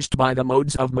become untinged by the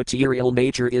modes of material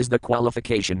nature is the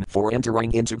qualification for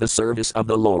entering into the service of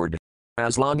the Lord.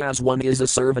 As long as one is a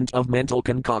servant of mental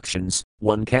concoctions,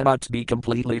 one cannot be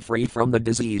completely free from the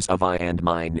disease of I and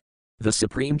mine. The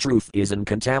supreme truth is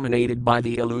uncontaminated by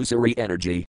the illusory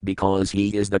energy, because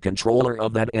he is the controller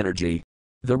of that energy.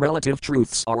 The relative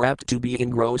truths are apt to be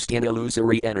engrossed in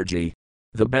illusory energy.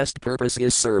 The best purpose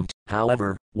is served,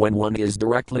 however, when one is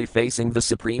directly facing the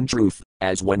supreme truth,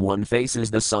 as when one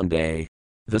faces the Sunday.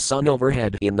 The sun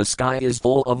overhead in the sky is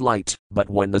full of light, but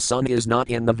when the sun is not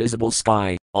in the visible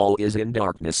sky, all is in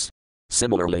darkness.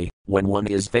 Similarly, when one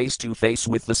is face to face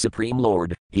with the Supreme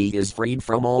Lord, he is freed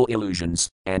from all illusions,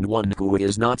 and one who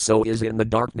is not so is in the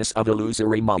darkness of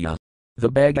illusory Maya. The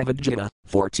Bhagavad Gita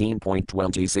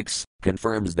 14.26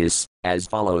 confirms this, as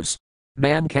follows.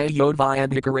 Man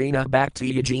kayodvayandhikarena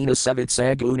bhakti yajina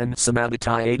savitsagunan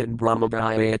samadhitayadan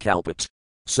brahmabhaya kalpat.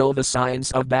 So the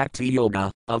science of Bhakti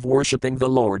Yoga, of worshipping the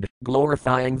Lord,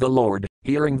 glorifying the Lord,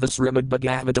 hearing the Srimad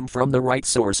Bhagavatam from the right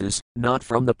sources, not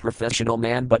from the professional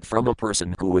man but from a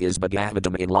person who is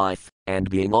Bhagavatam in life, and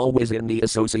being always in the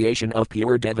association of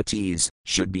pure devotees,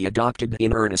 should be adopted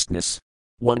in earnestness.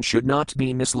 One should not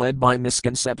be misled by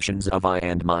misconceptions of I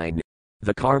and mine.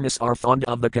 The karmas are fond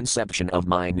of the conception of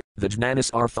mine, the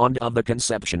jnanas are fond of the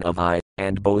conception of I,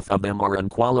 and both of them are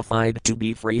unqualified to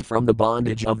be free from the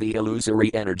bondage of the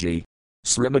illusory energy.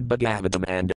 Srimad Bhagavatam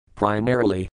and,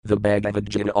 primarily, the Bhagavad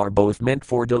Gita are both meant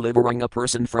for delivering a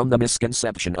person from the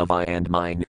misconception of I and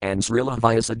mine, and Srila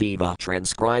Vyasadeva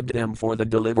transcribed them for the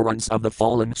deliverance of the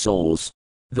fallen souls.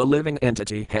 The living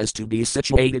entity has to be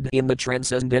situated in the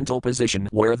transcendental position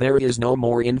where there is no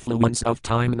more influence of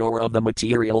time nor of the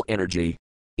material energy.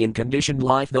 In conditioned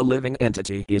life the living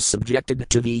entity is subjected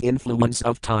to the influence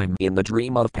of time in the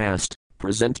dream of past,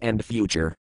 present and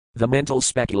future. The mental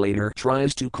speculator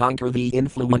tries to conquer the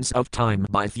influence of time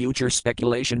by future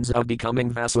speculations of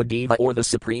becoming Vasudeva or the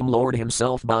Supreme Lord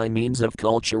himself by means of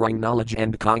culturing knowledge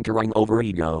and conquering over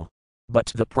ego.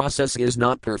 But the process is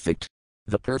not perfect.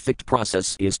 The perfect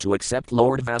process is to accept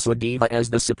Lord Vasudeva as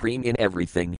the supreme in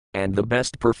everything, and the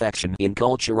best perfection in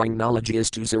culturing knowledge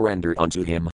is to surrender unto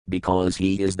him, because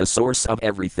he is the source of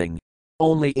everything.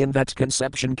 Only in that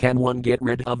conception can one get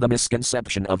rid of the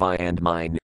misconception of I and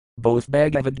mine. Both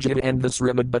Bhagavad Gita and the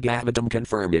Srimad Bhagavatam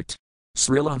confirm it.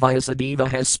 Srila Vyasadeva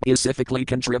has specifically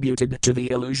contributed to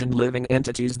the illusion living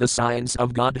entities the science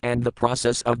of God and the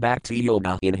process of Bhakti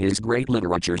Yoga in his great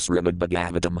literature Srimad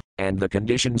Bhagavatam, and the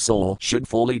conditioned soul should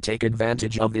fully take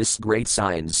advantage of this great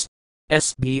science.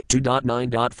 SB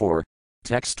 2.9.4.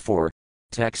 Text 4.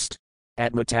 Text.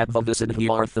 Atmatadva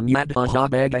visidhyartham yadhaha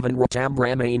bhagavan ratam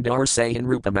brahmain darsayan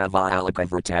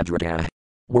rupamavayalakavratadratah.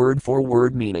 Word for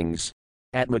word meanings.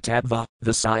 Atmatadva,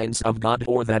 the science of God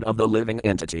or that of the living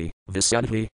entity,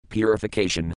 Visuddhi,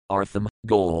 purification, Artham,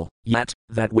 goal, Yat,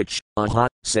 that which, Aha,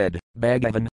 said,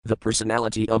 Bhagavan, the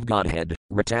personality of Godhead,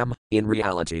 Ratam, in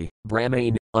reality,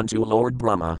 Brahmain, unto Lord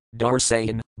Brahma,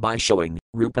 Darsayan, by showing,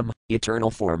 Rupam, eternal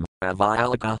form,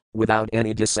 Avyalaka, without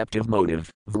any deceptive motive,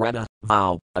 Vrata,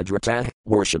 vow, Adratah,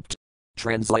 worshipped.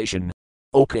 Translation.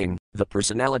 O King, the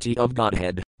personality of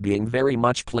Godhead, being very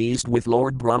much pleased with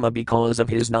Lord Brahma because of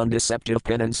his non-deceptive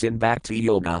penance in Bhakti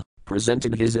Yoga,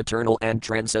 presented his eternal and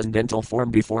transcendental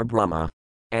form before Brahma.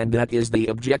 And that is the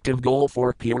objective goal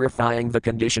for purifying the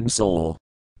conditioned soul.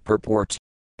 Purport.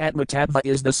 Atmatadva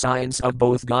is the science of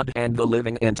both God and the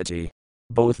living entity.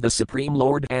 Both the Supreme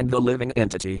Lord and the living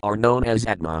entity are known as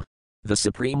Atma. The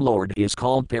Supreme Lord is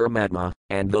called Paramatma,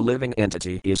 and the living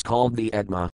entity is called the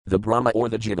Atma, the Brahma or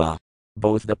the Jiva.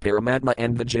 Both the Paramatma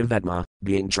and the Jivatma,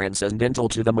 being transcendental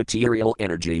to the material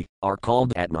energy, are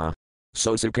called Atma.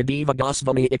 So Sukadeva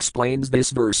Goswami explains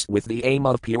this verse with the aim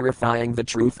of purifying the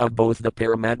truth of both the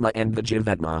Paramatma and the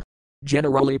Jivatma.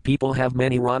 Generally, people have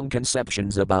many wrong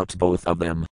conceptions about both of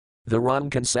them. The wrong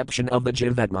conception of the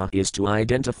Jivatma is to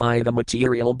identify the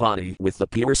material body with the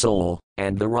pure soul,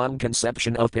 and the wrong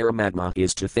conception of Paramatma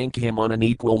is to think him on an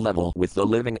equal level with the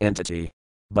living entity.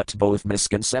 But both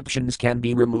misconceptions can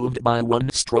be removed by one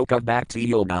stroke of Bhakti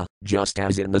Yoga, just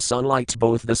as in the sunlight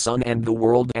both the sun and the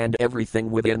world and everything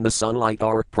within the sunlight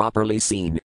are properly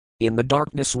seen. In the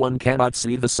darkness one cannot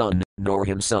see the sun, nor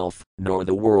himself, nor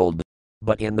the world.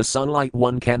 But in the sunlight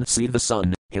one can see the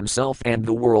sun, himself and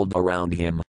the world around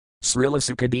him. Srila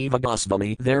Sukadeva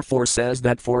Goswami therefore says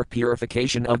that for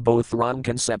purification of both wrong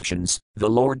conceptions, the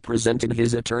Lord presented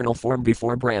his eternal form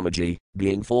before Brahmaji,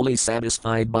 being fully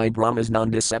satisfied by Brahma's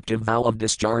non-deceptive vow of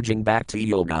discharging Bhakti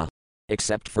Yoga.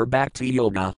 Except for Bhakti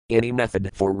Yoga, any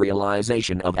method for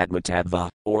realization of Atmatadva,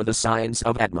 or the science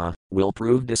of Atma, will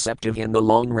prove deceptive in the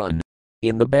long run.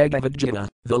 In the Bhagavad Gita,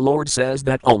 the Lord says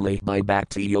that only by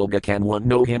Bhakti Yoga can one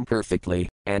know him perfectly,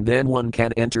 and then one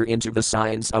can enter into the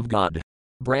science of God.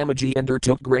 Brahmaji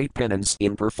undertook great penance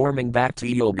in performing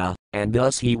Bhakti Yoga, and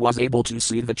thus he was able to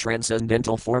see the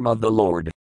transcendental form of the Lord.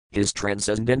 His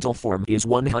transcendental form is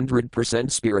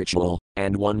 100% spiritual,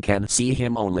 and one can see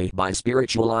him only by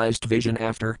spiritualized vision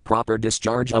after proper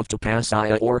discharge of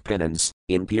tapasya or penance,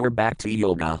 in pure Bhakti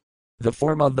Yoga. The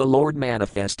form of the Lord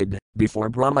manifested before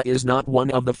Brahma is not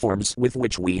one of the forms with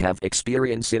which we have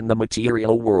experience in the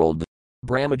material world.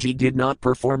 Brahmaji did not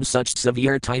perform such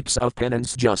severe types of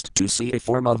penance just to see a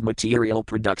form of material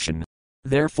production.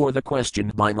 Therefore the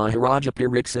question by Maharaja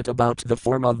Pariksit about the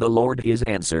form of the Lord is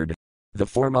answered. The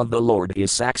form of the Lord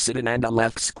is Saksidananda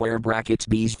left square bracket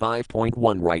B's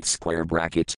 5.1 right square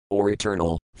bracket, or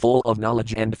eternal, full of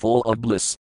knowledge and full of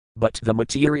bliss. But the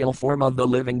material form of the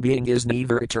living being is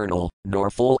neither eternal,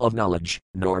 nor full of knowledge,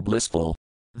 nor blissful.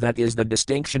 That is the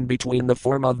distinction between the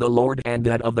form of the Lord and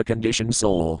that of the conditioned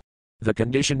soul. The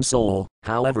conditioned soul,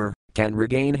 however, can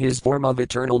regain his form of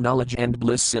eternal knowledge and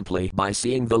bliss simply by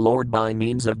seeing the Lord by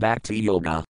means of Bhakti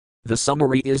Yoga. The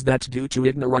summary is that due to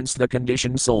ignorance the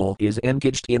conditioned soul is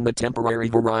engaged in the temporary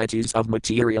varieties of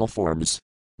material forms.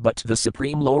 But the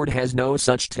Supreme Lord has no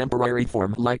such temporary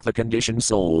form like the conditioned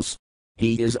souls.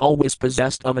 He is always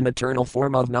possessed of an eternal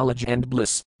form of knowledge and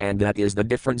bliss, and that is the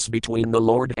difference between the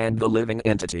Lord and the living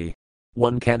entity.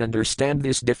 One can understand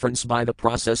this difference by the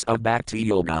process of Bhakti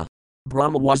Yoga.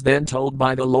 Brahma was then told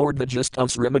by the Lord the gist of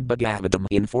Srimad Bhagavatam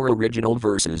in 4 original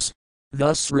verses.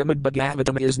 Thus Srimad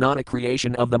Bhagavatam is not a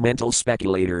creation of the mental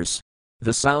speculators.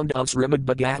 The sound of Srimad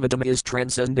Bhagavatam is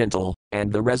transcendental,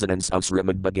 and the resonance of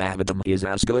Srimad Bhagavatam is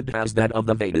as good as that of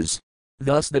the Vedas.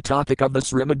 Thus the topic of the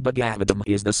Srimad Bhagavatam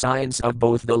is the science of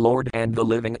both the Lord and the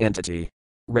living entity.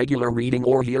 Regular reading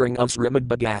or hearing of Srimad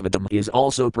Bhagavatam is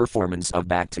also performance of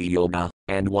Bhakti Yoga,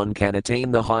 and one can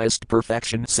attain the highest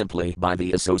perfection simply by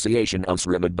the association of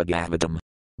Srimad Bhagavatam.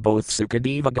 Both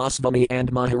Sukadeva Goswami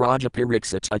and Maharaja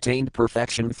Pariksit attained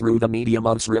perfection through the medium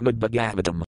of Srimad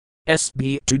Bhagavatam.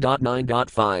 SB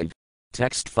 2.9.5.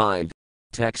 Text 5.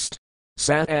 Text.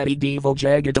 Satadi devo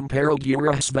jagadam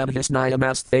paragura svabhisnayam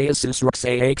astheasis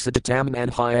ruksayaksadam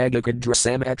and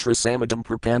hyagadrasam etrasamadam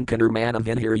prapankanurmanam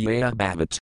vinhiryaya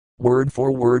bhavat. Word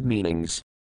for word meanings.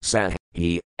 Sah,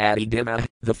 he, Adidima,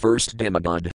 the first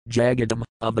demigod, Jagadam,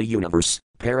 of the universe,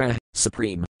 Para,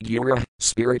 supreme, Gura,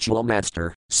 spiritual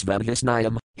master,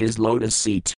 Svabhisnayam, his lotus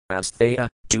seat, Asthaya,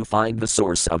 to find the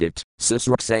source of it.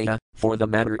 Sisraksaya, for the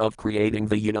matter of creating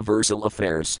the universal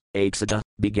affairs, Aksata,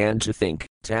 began to think,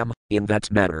 Tam, in that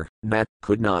matter, Nat,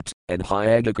 could not, and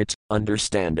Hyagakat,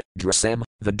 understand, Drasam,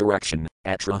 the direction,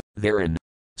 Atra, therein.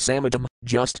 Samadam,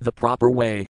 just the proper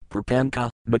way, Prapanka,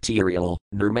 material,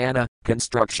 Nirmana,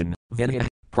 construction, Vinaya,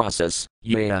 process,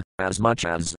 Yaya, as much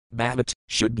as, Bhavat,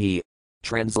 should be.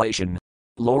 Translation.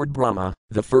 Lord Brahma,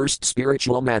 the first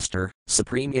spiritual master,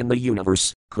 supreme in the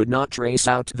universe, could not trace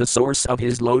out the source of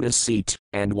his lotus seat,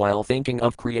 and while thinking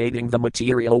of creating the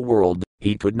material world,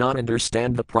 he could not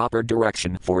understand the proper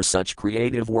direction for such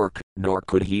creative work, nor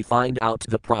could he find out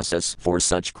the process for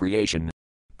such creation.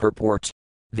 Purport.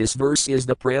 This verse is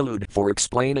the prelude for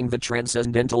explaining the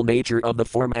transcendental nature of the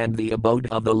form and the abode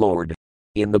of the Lord.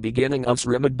 In the beginning of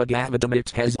Srimad Bhagavatam it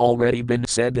has already been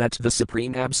said that the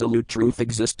Supreme Absolute Truth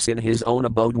exists in His own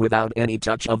abode without any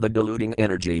touch of the deluding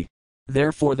energy.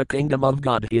 Therefore the kingdom of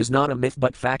God is not a myth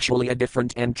but factually a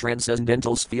different and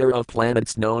transcendental sphere of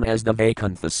planets known as the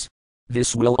Vaikuntha's.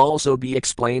 This will also be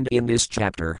explained in this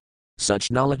chapter.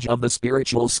 Such knowledge of the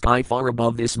spiritual sky far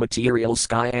above this material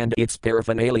sky and its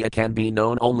paraphernalia can be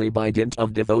known only by dint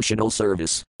of devotional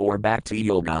service, or Bhakti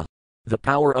Yoga. The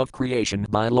power of creation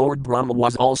by Lord Brahma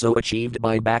was also achieved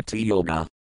by Bhakti Yoga.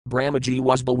 Brahmaji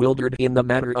was bewildered in the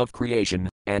matter of creation,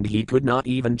 and he could not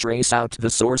even trace out the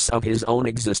source of his own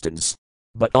existence.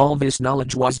 But all this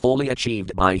knowledge was fully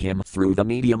achieved by him through the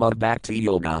medium of Bhakti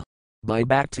Yoga. By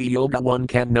Bhakti Yoga one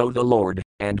can know the Lord,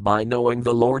 and by knowing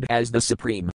the Lord as the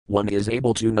Supreme, one is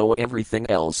able to know everything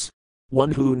else.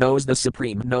 One who knows the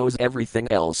Supreme knows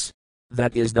everything else.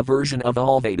 That is the version of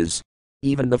all Vedas.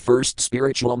 Even the first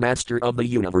spiritual master of the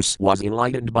universe was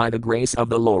enlightened by the grace of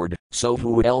the Lord, so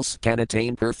who else can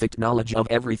attain perfect knowledge of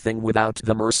everything without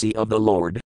the mercy of the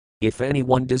Lord? If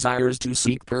anyone desires to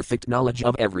seek perfect knowledge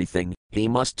of everything, he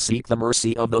must seek the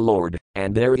mercy of the Lord,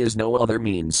 and there is no other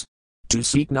means. To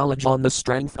seek knowledge on the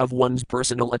strength of one's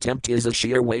personal attempt is a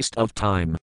sheer waste of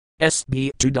time. SB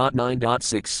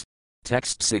 2.9.6.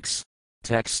 Text 6.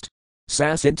 Text.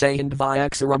 Sasintayan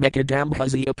Vyaxaramekadam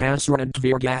Haziapasranant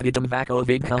Virgadidam Vako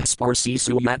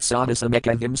Vighasparsisu Yatsadasam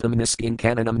Niskin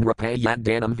Kananam Rapayat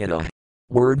Danam Vida.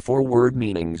 Word for word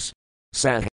meanings.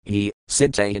 Sah, he,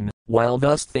 Sintayan, while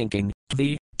thus thinking,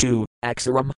 the, two,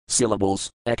 Aksaram, syllables,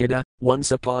 Ekada,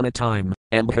 once upon a time,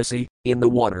 Ambhasi, in the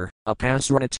water,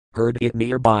 Apasranat, heard it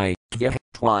nearby, Dvya,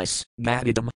 twice,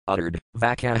 Gadidam, uttered,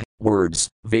 Vaka, words,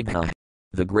 Vigha.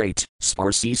 The great,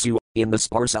 Sparsisu, in the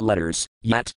Sparsa letters,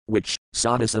 Yat, which,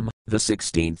 Sadasam, the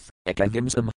 16th,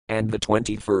 Ekavimsam, and the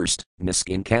 21st,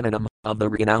 Niskinkananam, of the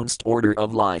renounced order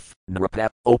of life, Nrapa,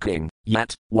 O king,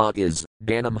 Yat, what is,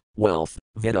 Danam, wealth,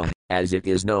 Vida, as it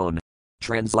is known.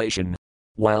 Translation.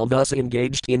 While thus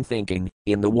engaged in thinking,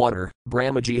 in the water,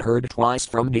 Brahmaji heard twice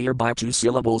from nearby two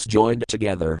syllables joined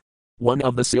together. One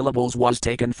of the syllables was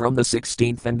taken from the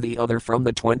 16th and the other from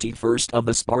the 21st of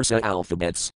the Sparsa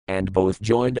alphabets, and both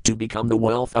joined to become the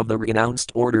wealth of the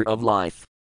renounced order of life.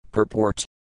 Purport.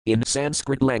 In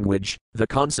Sanskrit language, the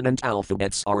consonant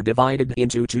alphabets are divided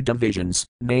into two divisions,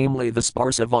 namely the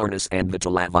Sparsa Varnas and the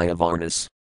Talavya Varnas.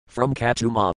 From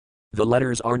Katuma, the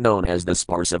letters are known as the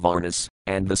Sparsa Varnas,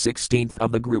 and the 16th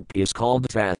of the group is called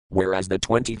Ta, whereas the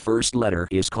 21st letter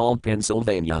is called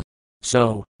Pennsylvania.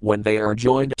 So, when they are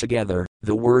joined together,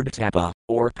 the word tapa,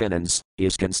 or penance,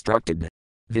 is constructed.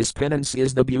 This penance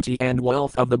is the beauty and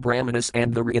wealth of the Brahmanas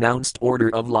and the renounced order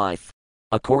of life.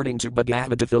 According to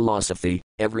Bhagavata philosophy,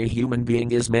 every human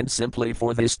being is meant simply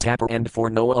for this tapa and for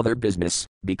no other business,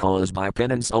 because by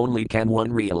penance only can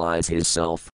one realize his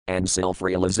self, and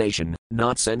self-realization,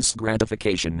 not sense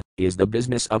gratification, is the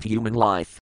business of human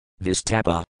life. This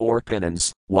tapa, or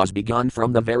penance, was begun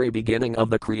from the very beginning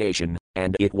of the creation,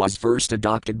 and it was first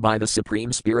adopted by the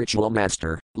Supreme Spiritual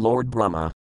Master, Lord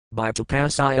Brahma. By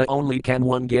tapasya only can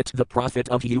one get the profit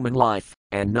of human life,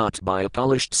 and not by a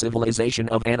polished civilization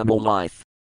of animal life.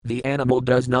 The animal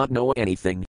does not know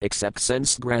anything, except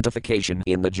sense gratification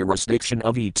in the jurisdiction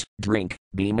of eat, drink,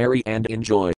 be merry and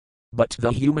enjoy. But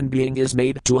the human being is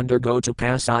made to undergo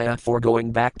tapasya for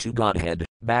going back to Godhead,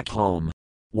 back home.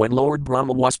 When Lord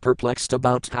Brahma was perplexed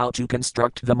about how to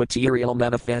construct the material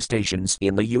manifestations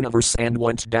in the universe and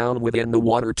went down within the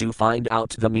water to find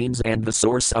out the means and the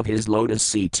source of his lotus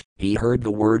seat, he heard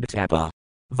the word tapa.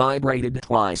 Vibrated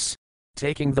twice.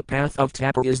 Taking the path of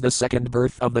tapa is the second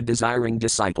birth of the desiring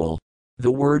disciple.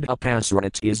 The word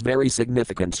apasranat is very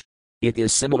significant. It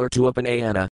is similar to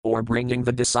upanayana, or bringing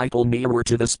the disciple nearer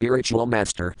to the spiritual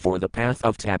master for the path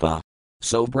of tapa.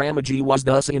 So Brahmaji was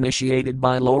thus initiated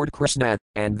by Lord Krishna,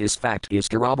 and this fact is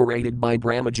corroborated by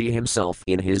Brahmaji himself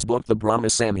in his book the Brahma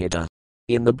Samhita.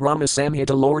 In the Brahma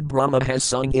Samhita, Lord Brahma has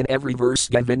sung in every verse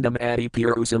Govindam Adi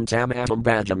Purusam Tam Atam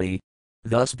Bhajami.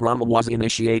 Thus Brahma was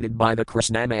initiated by the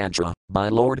Krishna mantra, by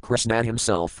Lord Krishna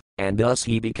himself, and thus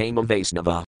he became a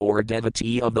Vaisnava, or a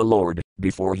devotee of the Lord,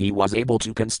 before he was able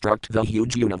to construct the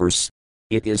huge universe.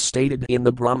 It is stated in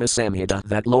the Brahma Samhita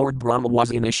that Lord Brahma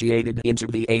was initiated into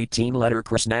the 18-letter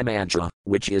Krishna mantra,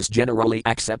 which is generally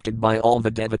accepted by all the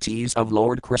devotees of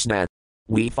Lord Krishna.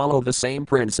 We follow the same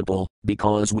principle,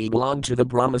 because we belong to the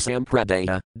Brahma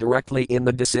Sampradaya, directly in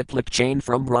the disciplic chain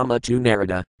from Brahma to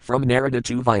Narada, from Narada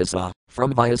to Vyasa,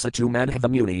 from Vyasa to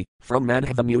Madhavamuni, from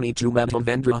Madhavamuni to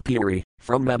Madhavendra Puri,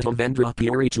 from Madhavendra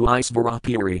Puri to Isvara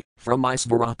Puri, from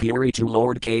Isvara Puri to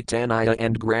Lord Caitanya,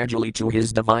 and gradually to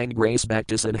His Divine Grace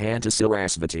Bhaktisiddhanta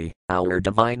Sarasvati, our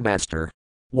Divine Master.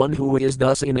 One who is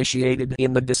thus initiated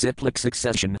in the disciplic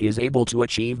succession is able to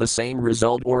achieve the same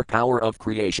result or power of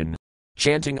creation.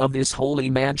 Chanting of this holy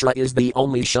mantra is the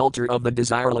only shelter of the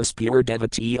desireless pure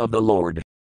devotee of the Lord.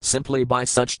 Simply by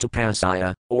such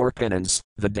tapasya, or penance,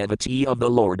 the devotee of the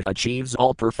Lord achieves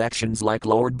all perfections like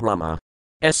Lord Brahma.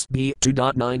 SB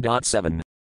 2.9.7.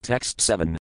 Text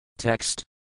 7. Text.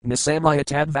 Nisamaya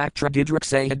tadvaktra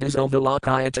didraksaya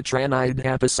dizovilakaya tatranaya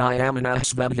tapasayamana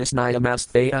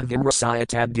svabhisnayamasthaya vimrasaya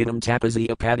tadidam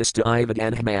tapasya padista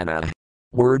ivaganhamana.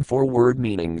 Word for word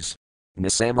meanings.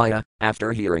 Nisamaya,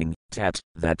 after hearing, tat,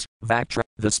 that, vaktra,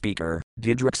 the speaker,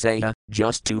 didraksaya,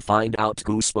 just to find out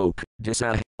who spoke,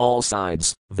 disa, all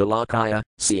sides, vilakaya,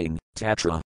 seeing,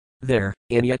 tatra. There,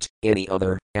 in it, any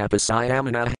other,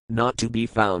 apasayamana, not to be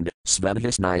found,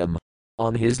 svadhisnayam.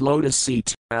 On his lotus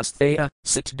seat, asthaya,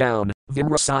 sit down,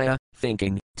 vimrasaya,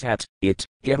 thinking, tat, it,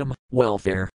 him,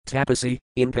 welfare, tapasi,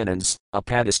 in penance,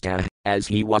 apadista, as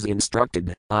he was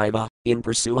instructed, iva, in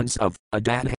pursuance of,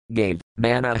 adan, gave,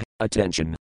 mana,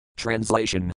 attention.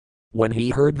 Translation. When he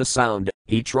heard the sound,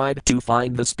 he tried to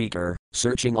find the speaker,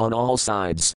 searching on all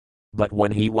sides. But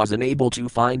when he was unable to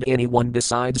find anyone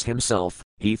besides himself,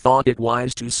 he thought it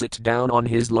wise to sit down on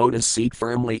his lotus seat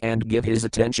firmly and give his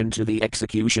attention to the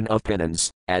execution of penance,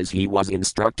 as he was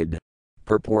instructed.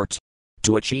 Purport.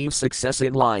 To achieve success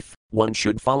in life, one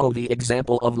should follow the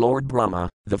example of Lord Brahma,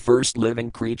 the first living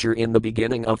creature in the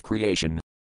beginning of creation.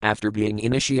 After being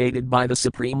initiated by the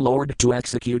Supreme Lord to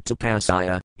execute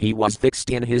tapasya, he was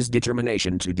fixed in his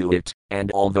determination to do it,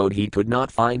 and although he could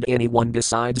not find anyone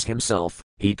besides himself,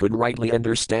 he could rightly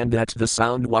understand that the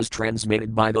sound was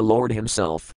transmitted by the Lord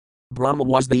himself. Brahma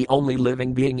was the only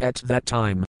living being at that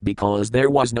time, because there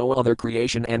was no other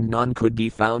creation and none could be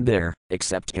found there,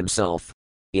 except himself.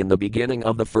 In the beginning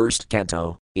of the first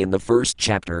canto, in the first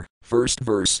chapter, first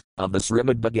verse, of the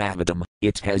Srimad Bhagavatam,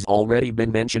 it has already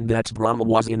been mentioned that Brahma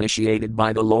was initiated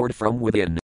by the Lord from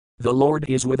within. The Lord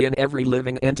is within every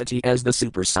living entity as the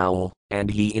supersoul, and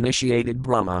he initiated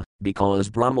Brahma, because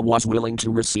Brahma was willing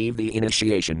to receive the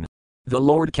initiation. The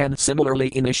Lord can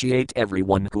similarly initiate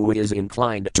everyone who is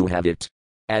inclined to have it.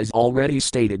 As already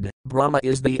stated, Brahma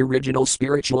is the original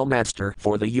spiritual master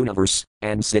for the universe,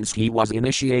 and since he was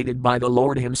initiated by the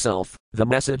Lord himself, the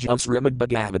message of Srimad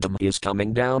Bhagavatam is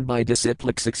coming down by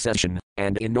disciplic succession,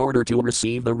 and in order to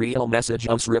receive the real message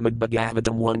of Srimad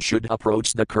Bhagavatam one should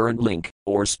approach the current link,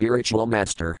 or spiritual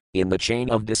master, in the chain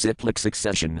of disciplic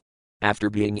succession.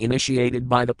 After being initiated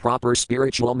by the proper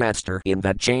spiritual master in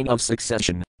that chain of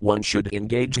succession, one should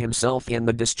engage himself in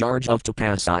the discharge of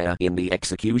tapasya in the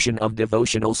execution of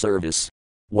devotional service.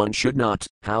 One should not,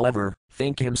 however,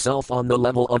 think himself on the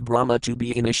level of Brahma to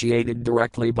be initiated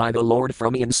directly by the Lord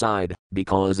from inside,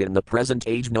 because in the present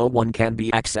age no one can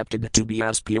be accepted to be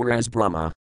as pure as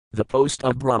Brahma. The post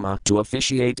of Brahma to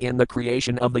officiate in the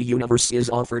creation of the universe is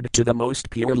offered to the most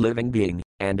pure living being,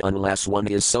 and unless one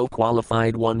is so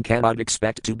qualified one cannot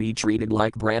expect to be treated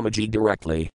like Brahmaji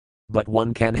directly. But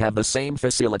one can have the same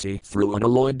facility through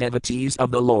unalloyed devotees of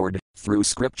the Lord, through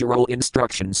scriptural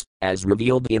instructions, as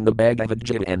revealed in the Bhagavad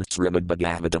Gita and Srimad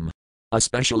Bhagavatam.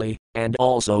 Especially, and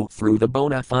also through the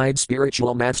bona fide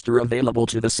spiritual master available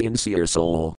to the sincere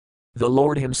soul. The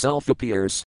Lord himself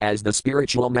appears, as the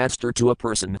spiritual master to a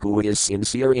person who is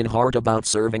sincere in heart about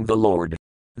serving the Lord.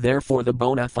 Therefore the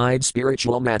bona fide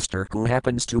spiritual master who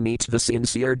happens to meet the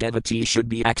sincere devotee should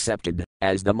be accepted,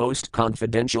 as the most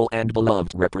confidential and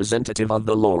beloved representative of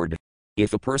the Lord.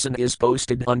 If a person is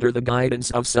posted under the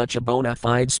guidance of such a bona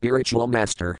fide spiritual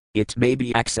master, it may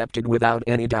be accepted without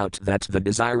any doubt that the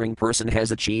desiring person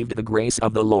has achieved the grace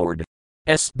of the Lord.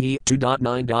 SB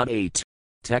 2.9.8.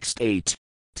 Text 8.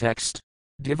 Text.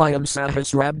 Divyam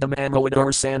sahasrabdam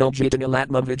amoadarsano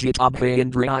jitanilatma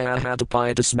vijitabhayandriya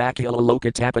hatapayatasmakila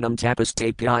lokatapanam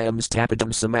tapastapyam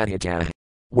stapadam samadhita.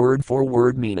 Word for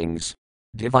word meanings.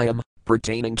 Divyam,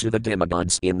 pertaining to the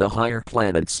demigods in the higher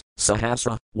planets,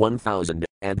 Sahasra, 1,000,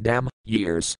 and Dam,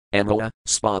 years, Amoa,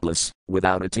 spotless,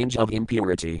 without a tinge of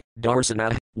impurity,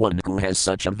 Darsana, one who has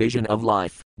such a vision of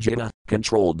life, Jita,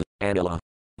 controlled, Anila,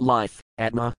 life,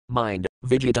 Atma, mind,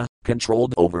 Vijita,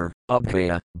 controlled over,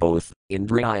 Abhaya, both,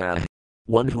 Indriya,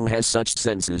 one who has such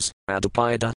senses,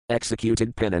 Adapayata,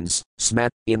 executed penance, Smat,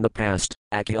 in the past,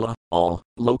 Akila, all,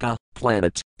 Loka,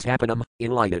 planet, Tapanam,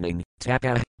 enlightening,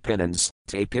 Tapa, penance,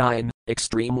 Tapayan,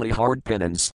 extremely hard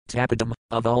penance, Tapadam,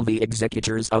 of all the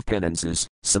executors of penances,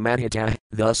 Samadhita,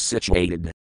 thus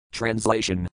situated.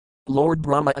 Translation. Lord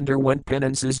Brahma underwent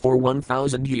penances for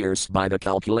 1,000 years by the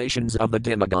calculations of the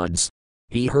demigods.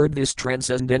 He heard this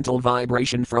transcendental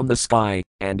vibration from the sky,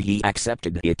 and he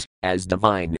accepted it as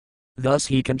divine. Thus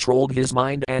he controlled his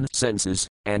mind and senses,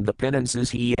 and the penances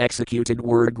he executed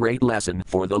were a great lesson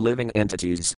for the living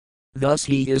entities. Thus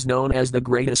he is known as the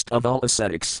greatest of all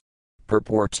ascetics.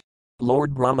 Purport.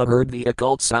 Lord Brahma heard the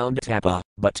occult sound tapa,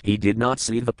 but he did not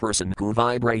see the person who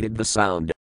vibrated the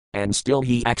sound. And still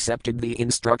he accepted the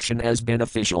instruction as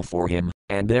beneficial for him,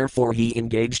 and therefore he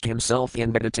engaged himself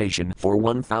in meditation for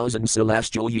 1,000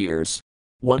 celestial years.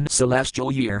 1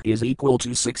 celestial year is equal to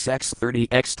 6x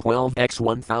 30x 12x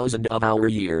 1,000 of our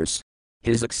years.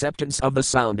 His acceptance of the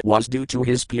sound was due to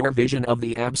his pure vision of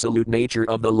the absolute nature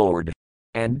of the Lord.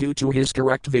 And due to his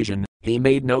correct vision, he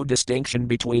made no distinction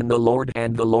between the Lord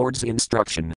and the Lord's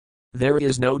instruction. There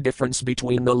is no difference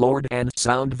between the Lord and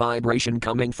sound vibration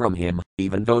coming from him,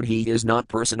 even though he is not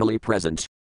personally present.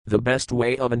 The best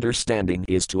way of understanding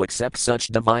is to accept such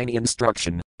divine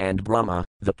instruction, and Brahma,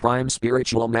 the prime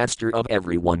spiritual master of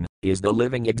everyone, is the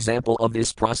living example of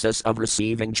this process of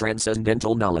receiving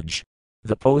transcendental knowledge.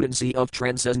 The potency of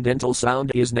transcendental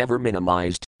sound is never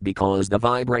minimized, because the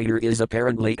vibrator is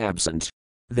apparently absent.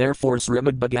 Therefore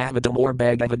Srimad Bhagavatam or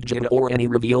Bhagavad Gita or any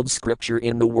revealed scripture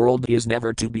in the world is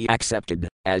never to be accepted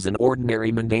as an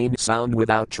ordinary mundane sound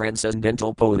without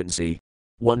transcendental potency.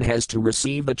 One has to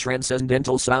receive the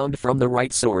transcendental sound from the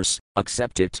right source,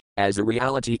 accept it as a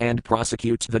reality and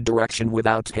prosecute the direction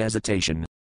without hesitation.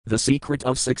 The secret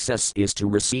of success is to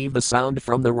receive the sound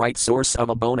from the right source of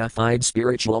a bona fide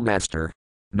spiritual master.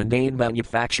 Mundane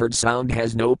manufactured sound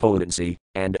has no potency,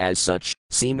 and as such,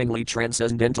 seemingly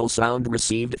transcendental sound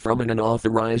received from an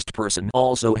unauthorized person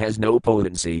also has no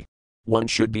potency. One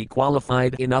should be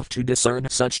qualified enough to discern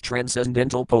such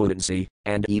transcendental potency,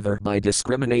 and either by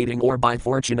discriminating or by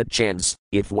fortunate chance,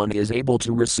 if one is able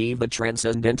to receive the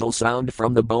transcendental sound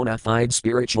from the bona fide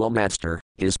spiritual master,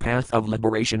 his path of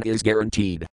liberation is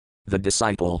guaranteed. The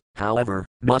disciple, however,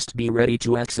 must be ready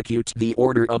to execute the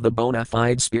order of the bona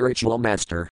fide spiritual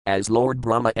master, as Lord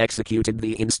Brahma executed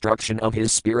the instruction of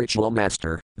his spiritual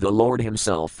master, the Lord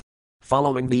himself.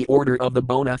 Following the order of the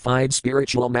bona fide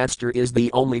spiritual master is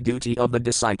the only duty of the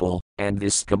disciple, and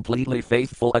this completely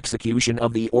faithful execution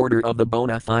of the order of the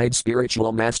bona fide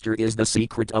spiritual master is the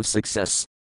secret of success.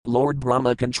 Lord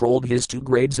Brahma controlled his 2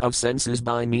 grades of senses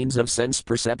by means of sense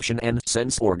perception and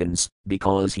sense organs,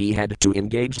 because he had to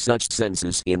engage such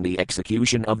senses in the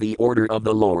execution of the order of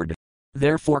the Lord.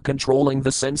 Therefore controlling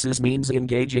the senses means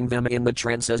engaging them in the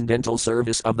transcendental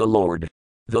service of the Lord.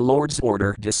 The Lord's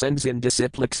order descends in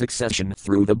disciplic succession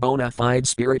through the bona fide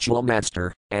spiritual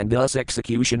master, and thus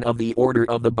execution of the order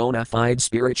of the bona fide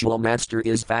spiritual master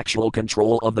is factual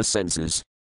control of the senses.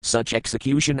 Such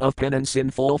execution of penance in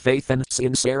full faith and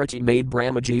sincerity made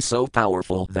Brahmaji so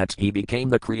powerful that he became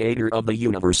the creator of the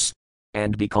universe.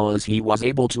 And because he was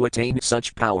able to attain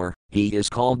such power, he is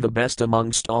called the best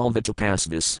amongst all the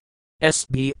Tapasvis.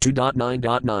 SB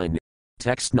 2.9.9.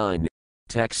 Text 9.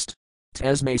 Text.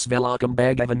 Tasmas velakam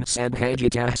bhagavan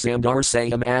sanhajitah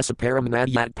sandarsayam asaparam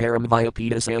madyat param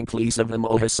vyapita sanklesavam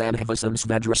ohasanhavasam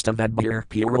svadrastavadbhir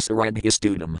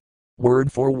purasarandhistudam.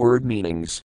 Word for word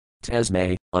meanings.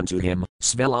 Tasme, unto him,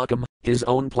 Svelakam, his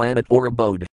own planet or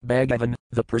abode, Bhagavan,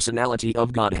 the personality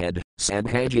of Godhead,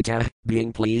 Sanhajita,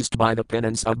 being pleased by the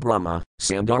penance of Brahma,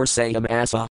 Sandarsayam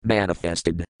Asa,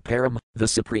 manifested, Param, the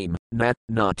supreme,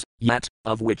 not, yet,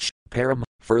 of which, Param,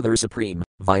 further supreme,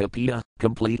 Vyapita,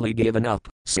 completely given up,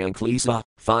 Sanklesa,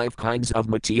 5 kinds of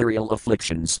material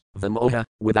afflictions, Vimoha,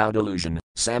 without illusion,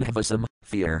 Sanhavasam,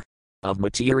 fear. Of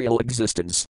material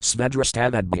existence,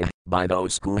 Svadrastavadbhya, by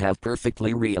those who have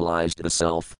perfectly realized the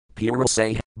self,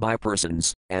 Purasay, by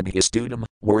persons, and Histudam,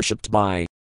 worshipped by.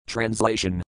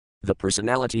 Translation. The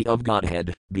personality of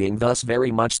Godhead, being thus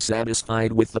very much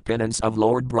satisfied with the penance of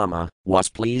Lord Brahma, was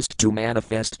pleased to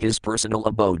manifest his personal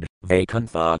abode,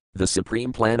 Vaikuntha, the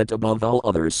supreme planet above all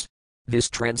others.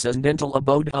 This transcendental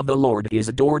abode of the Lord is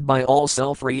adored by all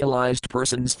self-realized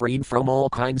persons freed from all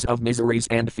kinds of miseries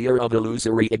and fear of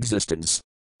illusory existence.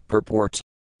 Purport.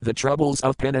 The troubles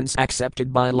of penance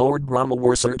accepted by Lord Brahma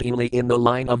were certainly in the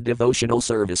line of devotional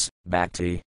service,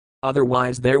 bhakti.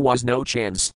 Otherwise there was no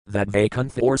chance that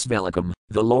Vaikuntha or Svelakam,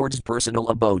 the Lord's personal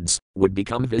abodes, would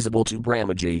become visible to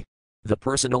Brahmaji. The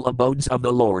personal abodes of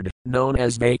the Lord, known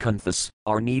as Vaikunthas,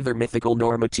 are neither mythical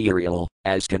nor material,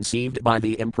 as conceived by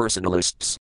the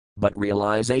impersonalists. But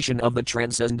realization of the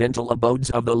transcendental abodes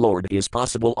of the Lord is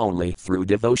possible only through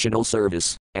devotional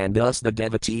service, and thus the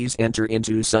devotees enter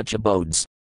into such abodes.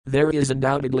 There is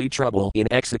undoubtedly trouble in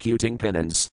executing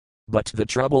penance. But the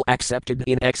trouble accepted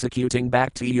in executing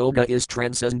bhakti yoga is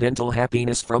transcendental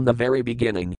happiness from the very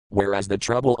beginning, whereas the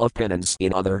trouble of penance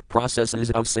in other processes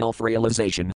of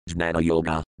self-realization, jnana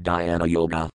yoga, dhyana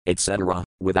yoga, etc.,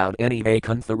 without any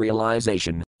Vaikuntha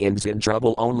realization, ends in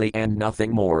trouble only and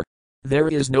nothing more. There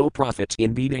is no profit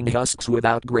in beating husks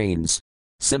without grains.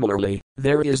 Similarly,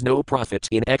 there is no profit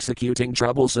in executing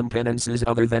troublesome penances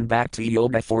other than bhakti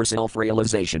yoga for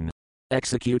self-realization.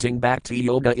 Executing bhakti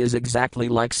yoga is exactly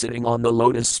like sitting on the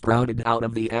lotus sprouted out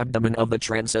of the abdomen of the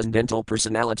transcendental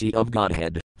personality of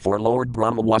Godhead, for Lord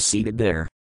Brahma was seated there.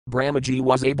 Brahmaji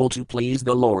was able to please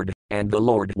the Lord, and the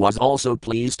Lord was also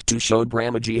pleased to show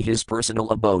Brahmaji his personal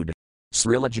abode.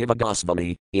 Srila Jiva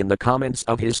Goswami, in the comments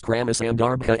of his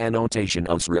Kramasandarbha annotation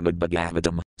of Srimad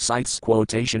Bhagavatam, cites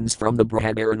quotations from the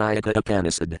Brihadaranyaka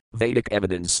Upanishad, Vedic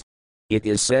evidence. It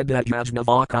is said that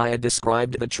Yajnavalkya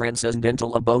described the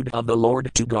transcendental abode of the Lord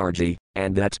to Gargi,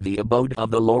 and that the abode of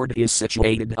the Lord is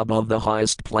situated above the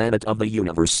highest planet of the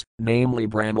universe, namely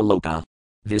Brahmaloka.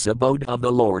 This abode of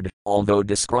the Lord, although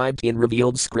described in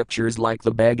revealed scriptures like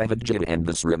the Bhagavad Gita and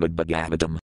the Srimad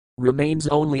Bhagavatam, remains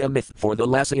only a myth for the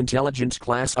less intelligent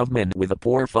class of men with a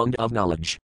poor fund of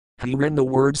knowledge. Herein the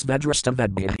words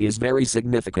Vedrastavadbhya is very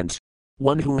significant.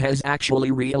 One who has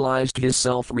actually realized his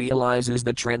self realizes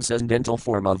the transcendental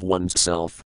form of one's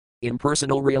self.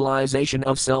 Impersonal realization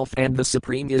of self and the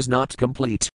Supreme is not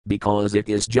complete, because it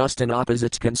is just an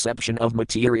opposite conception of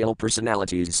material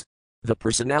personalities. The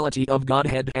personality of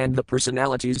Godhead and the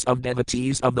personalities of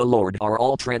devotees of the Lord are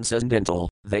all transcendental,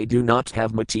 they do not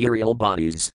have material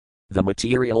bodies. The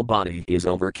material body is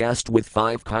overcast with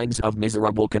 5 kinds of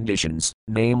miserable conditions,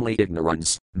 namely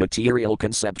ignorance, material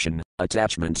conception,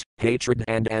 attachment, hatred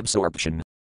and absorption.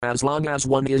 As long as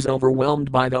one is overwhelmed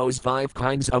by those 5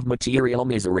 kinds of material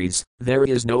miseries, there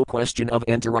is no question of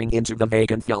entering into the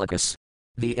Vaikuntha.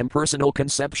 The impersonal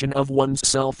conception of one's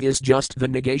self is just the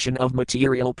negation of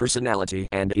material personality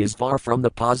and is far from the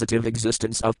positive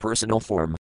existence of personal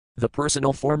form. The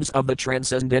personal forms of the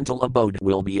transcendental abode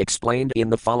will be explained in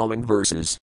the following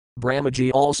verses.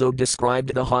 Brahmaji also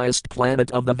described the highest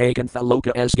planet of the Vaikuntha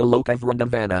Loka as Goloka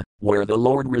Vrindavana, where the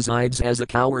Lord resides as a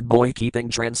coward boy keeping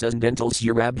transcendental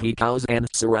Surabhi cows and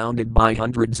surrounded by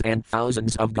hundreds and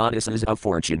thousands of goddesses of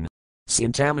fortune.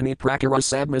 Sintamani prakara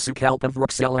sabmasukalpa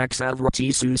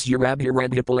vruksalaksavratisus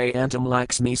urabhirandhipale antam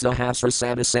laksmi sahasra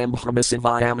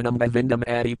sadasambhrama bhavindam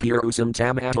adi purusam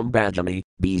tam atam bhajami,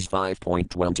 Bs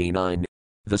 5.29.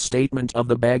 The statement of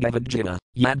the Bhagavad Gita,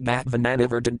 Yad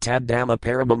Bhaktvananivardhan Tad Dhamma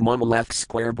Paramam left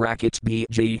square bracket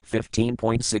BG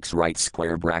 15.6 right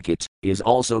square bracket, is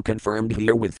also confirmed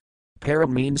herewith. Param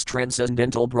means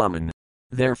transcendental Brahman.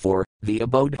 Therefore, the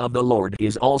abode of the Lord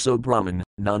is also Brahman,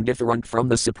 non-different from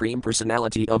the Supreme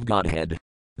Personality of Godhead.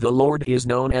 The Lord is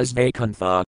known as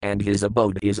Vaikuntha, and his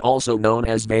abode is also known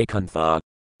as Vaikuntha.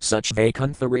 Such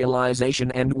Vaikuntha realization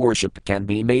and worship can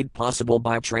be made possible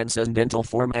by transcendental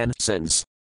form and sense.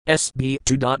 SB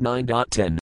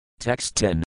 2.9.10. Text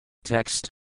 10. Text.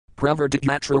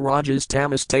 Pravartayatra Rajas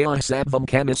Tamastaya Sabvam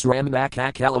Kamis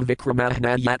Ramakakala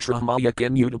Vikramahna Yatra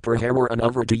Mayakim Udapraharar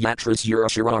Anavartayatras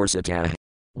Urashararsata.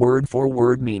 Word for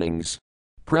word meanings.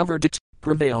 Pravartat,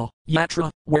 prevail, yatra,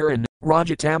 wherein,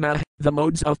 Rajatama, the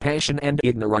modes of passion and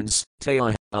ignorance,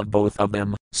 Taya, of both of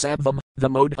them, Sabvam, the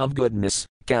mode of goodness,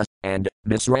 Ka, and,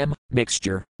 Misram,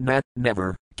 mixture, Nat,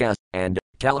 never, Ka, and,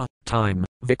 Kala, time,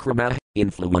 Vikrama,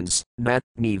 influence, Nat,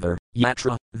 neither,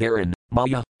 Yatra, therein,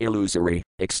 Maya, illusory,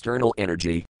 external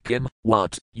energy, Kim,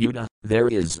 what, Yuda, there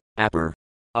is, Apar.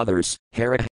 Others,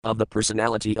 Hara, of the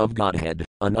personality of Godhead,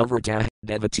 Anavrata,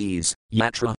 devotees,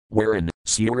 Yatra, wherein,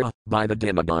 Sura, by the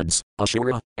demigods,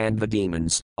 Ashura, and the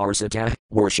demons, Arsata,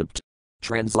 worshipped.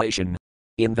 Translation.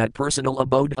 In that personal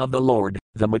abode of the Lord,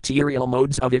 the material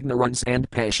modes of ignorance and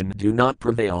passion do not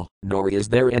prevail, nor is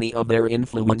there any of their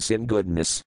influence in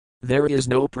goodness. There is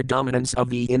no predominance of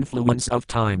the influence of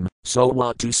time, so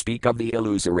what to speak of the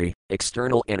illusory,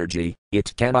 external energy,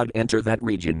 it cannot enter that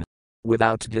region.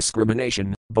 Without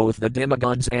discrimination, both the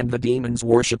demigods and the demons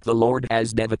worship the Lord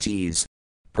as devotees.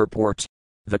 Purport.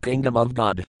 The kingdom of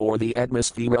God, or the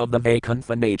atmosphere of the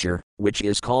Vaikuntha nature, which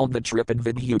is called the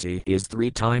Tripadvidhuti, is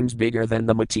 3 times bigger than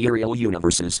the material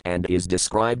universes and is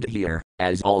described here,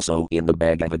 as also in the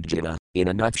Bhagavad Gita, in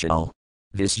a nutshell.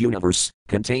 This universe,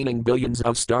 containing billions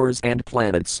of stars and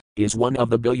planets, is one of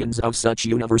the billions of such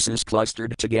universes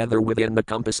clustered together within the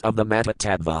compass of the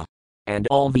Mahatattva. And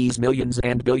all these millions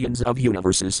and billions of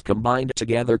universes combined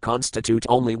together constitute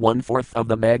only 1/4 of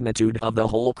the magnitude of the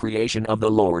whole creation of the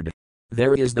Lord.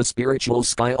 There is the spiritual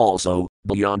sky also,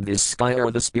 beyond this sky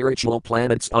are the spiritual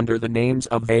planets under the names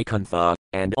of Vaikuntha,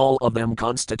 and all of them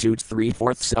constitute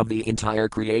 3/4 of the entire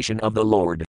creation of the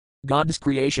Lord. God's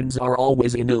creations are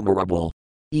always innumerable.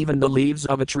 Even the leaves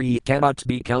of a tree cannot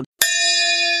be counted.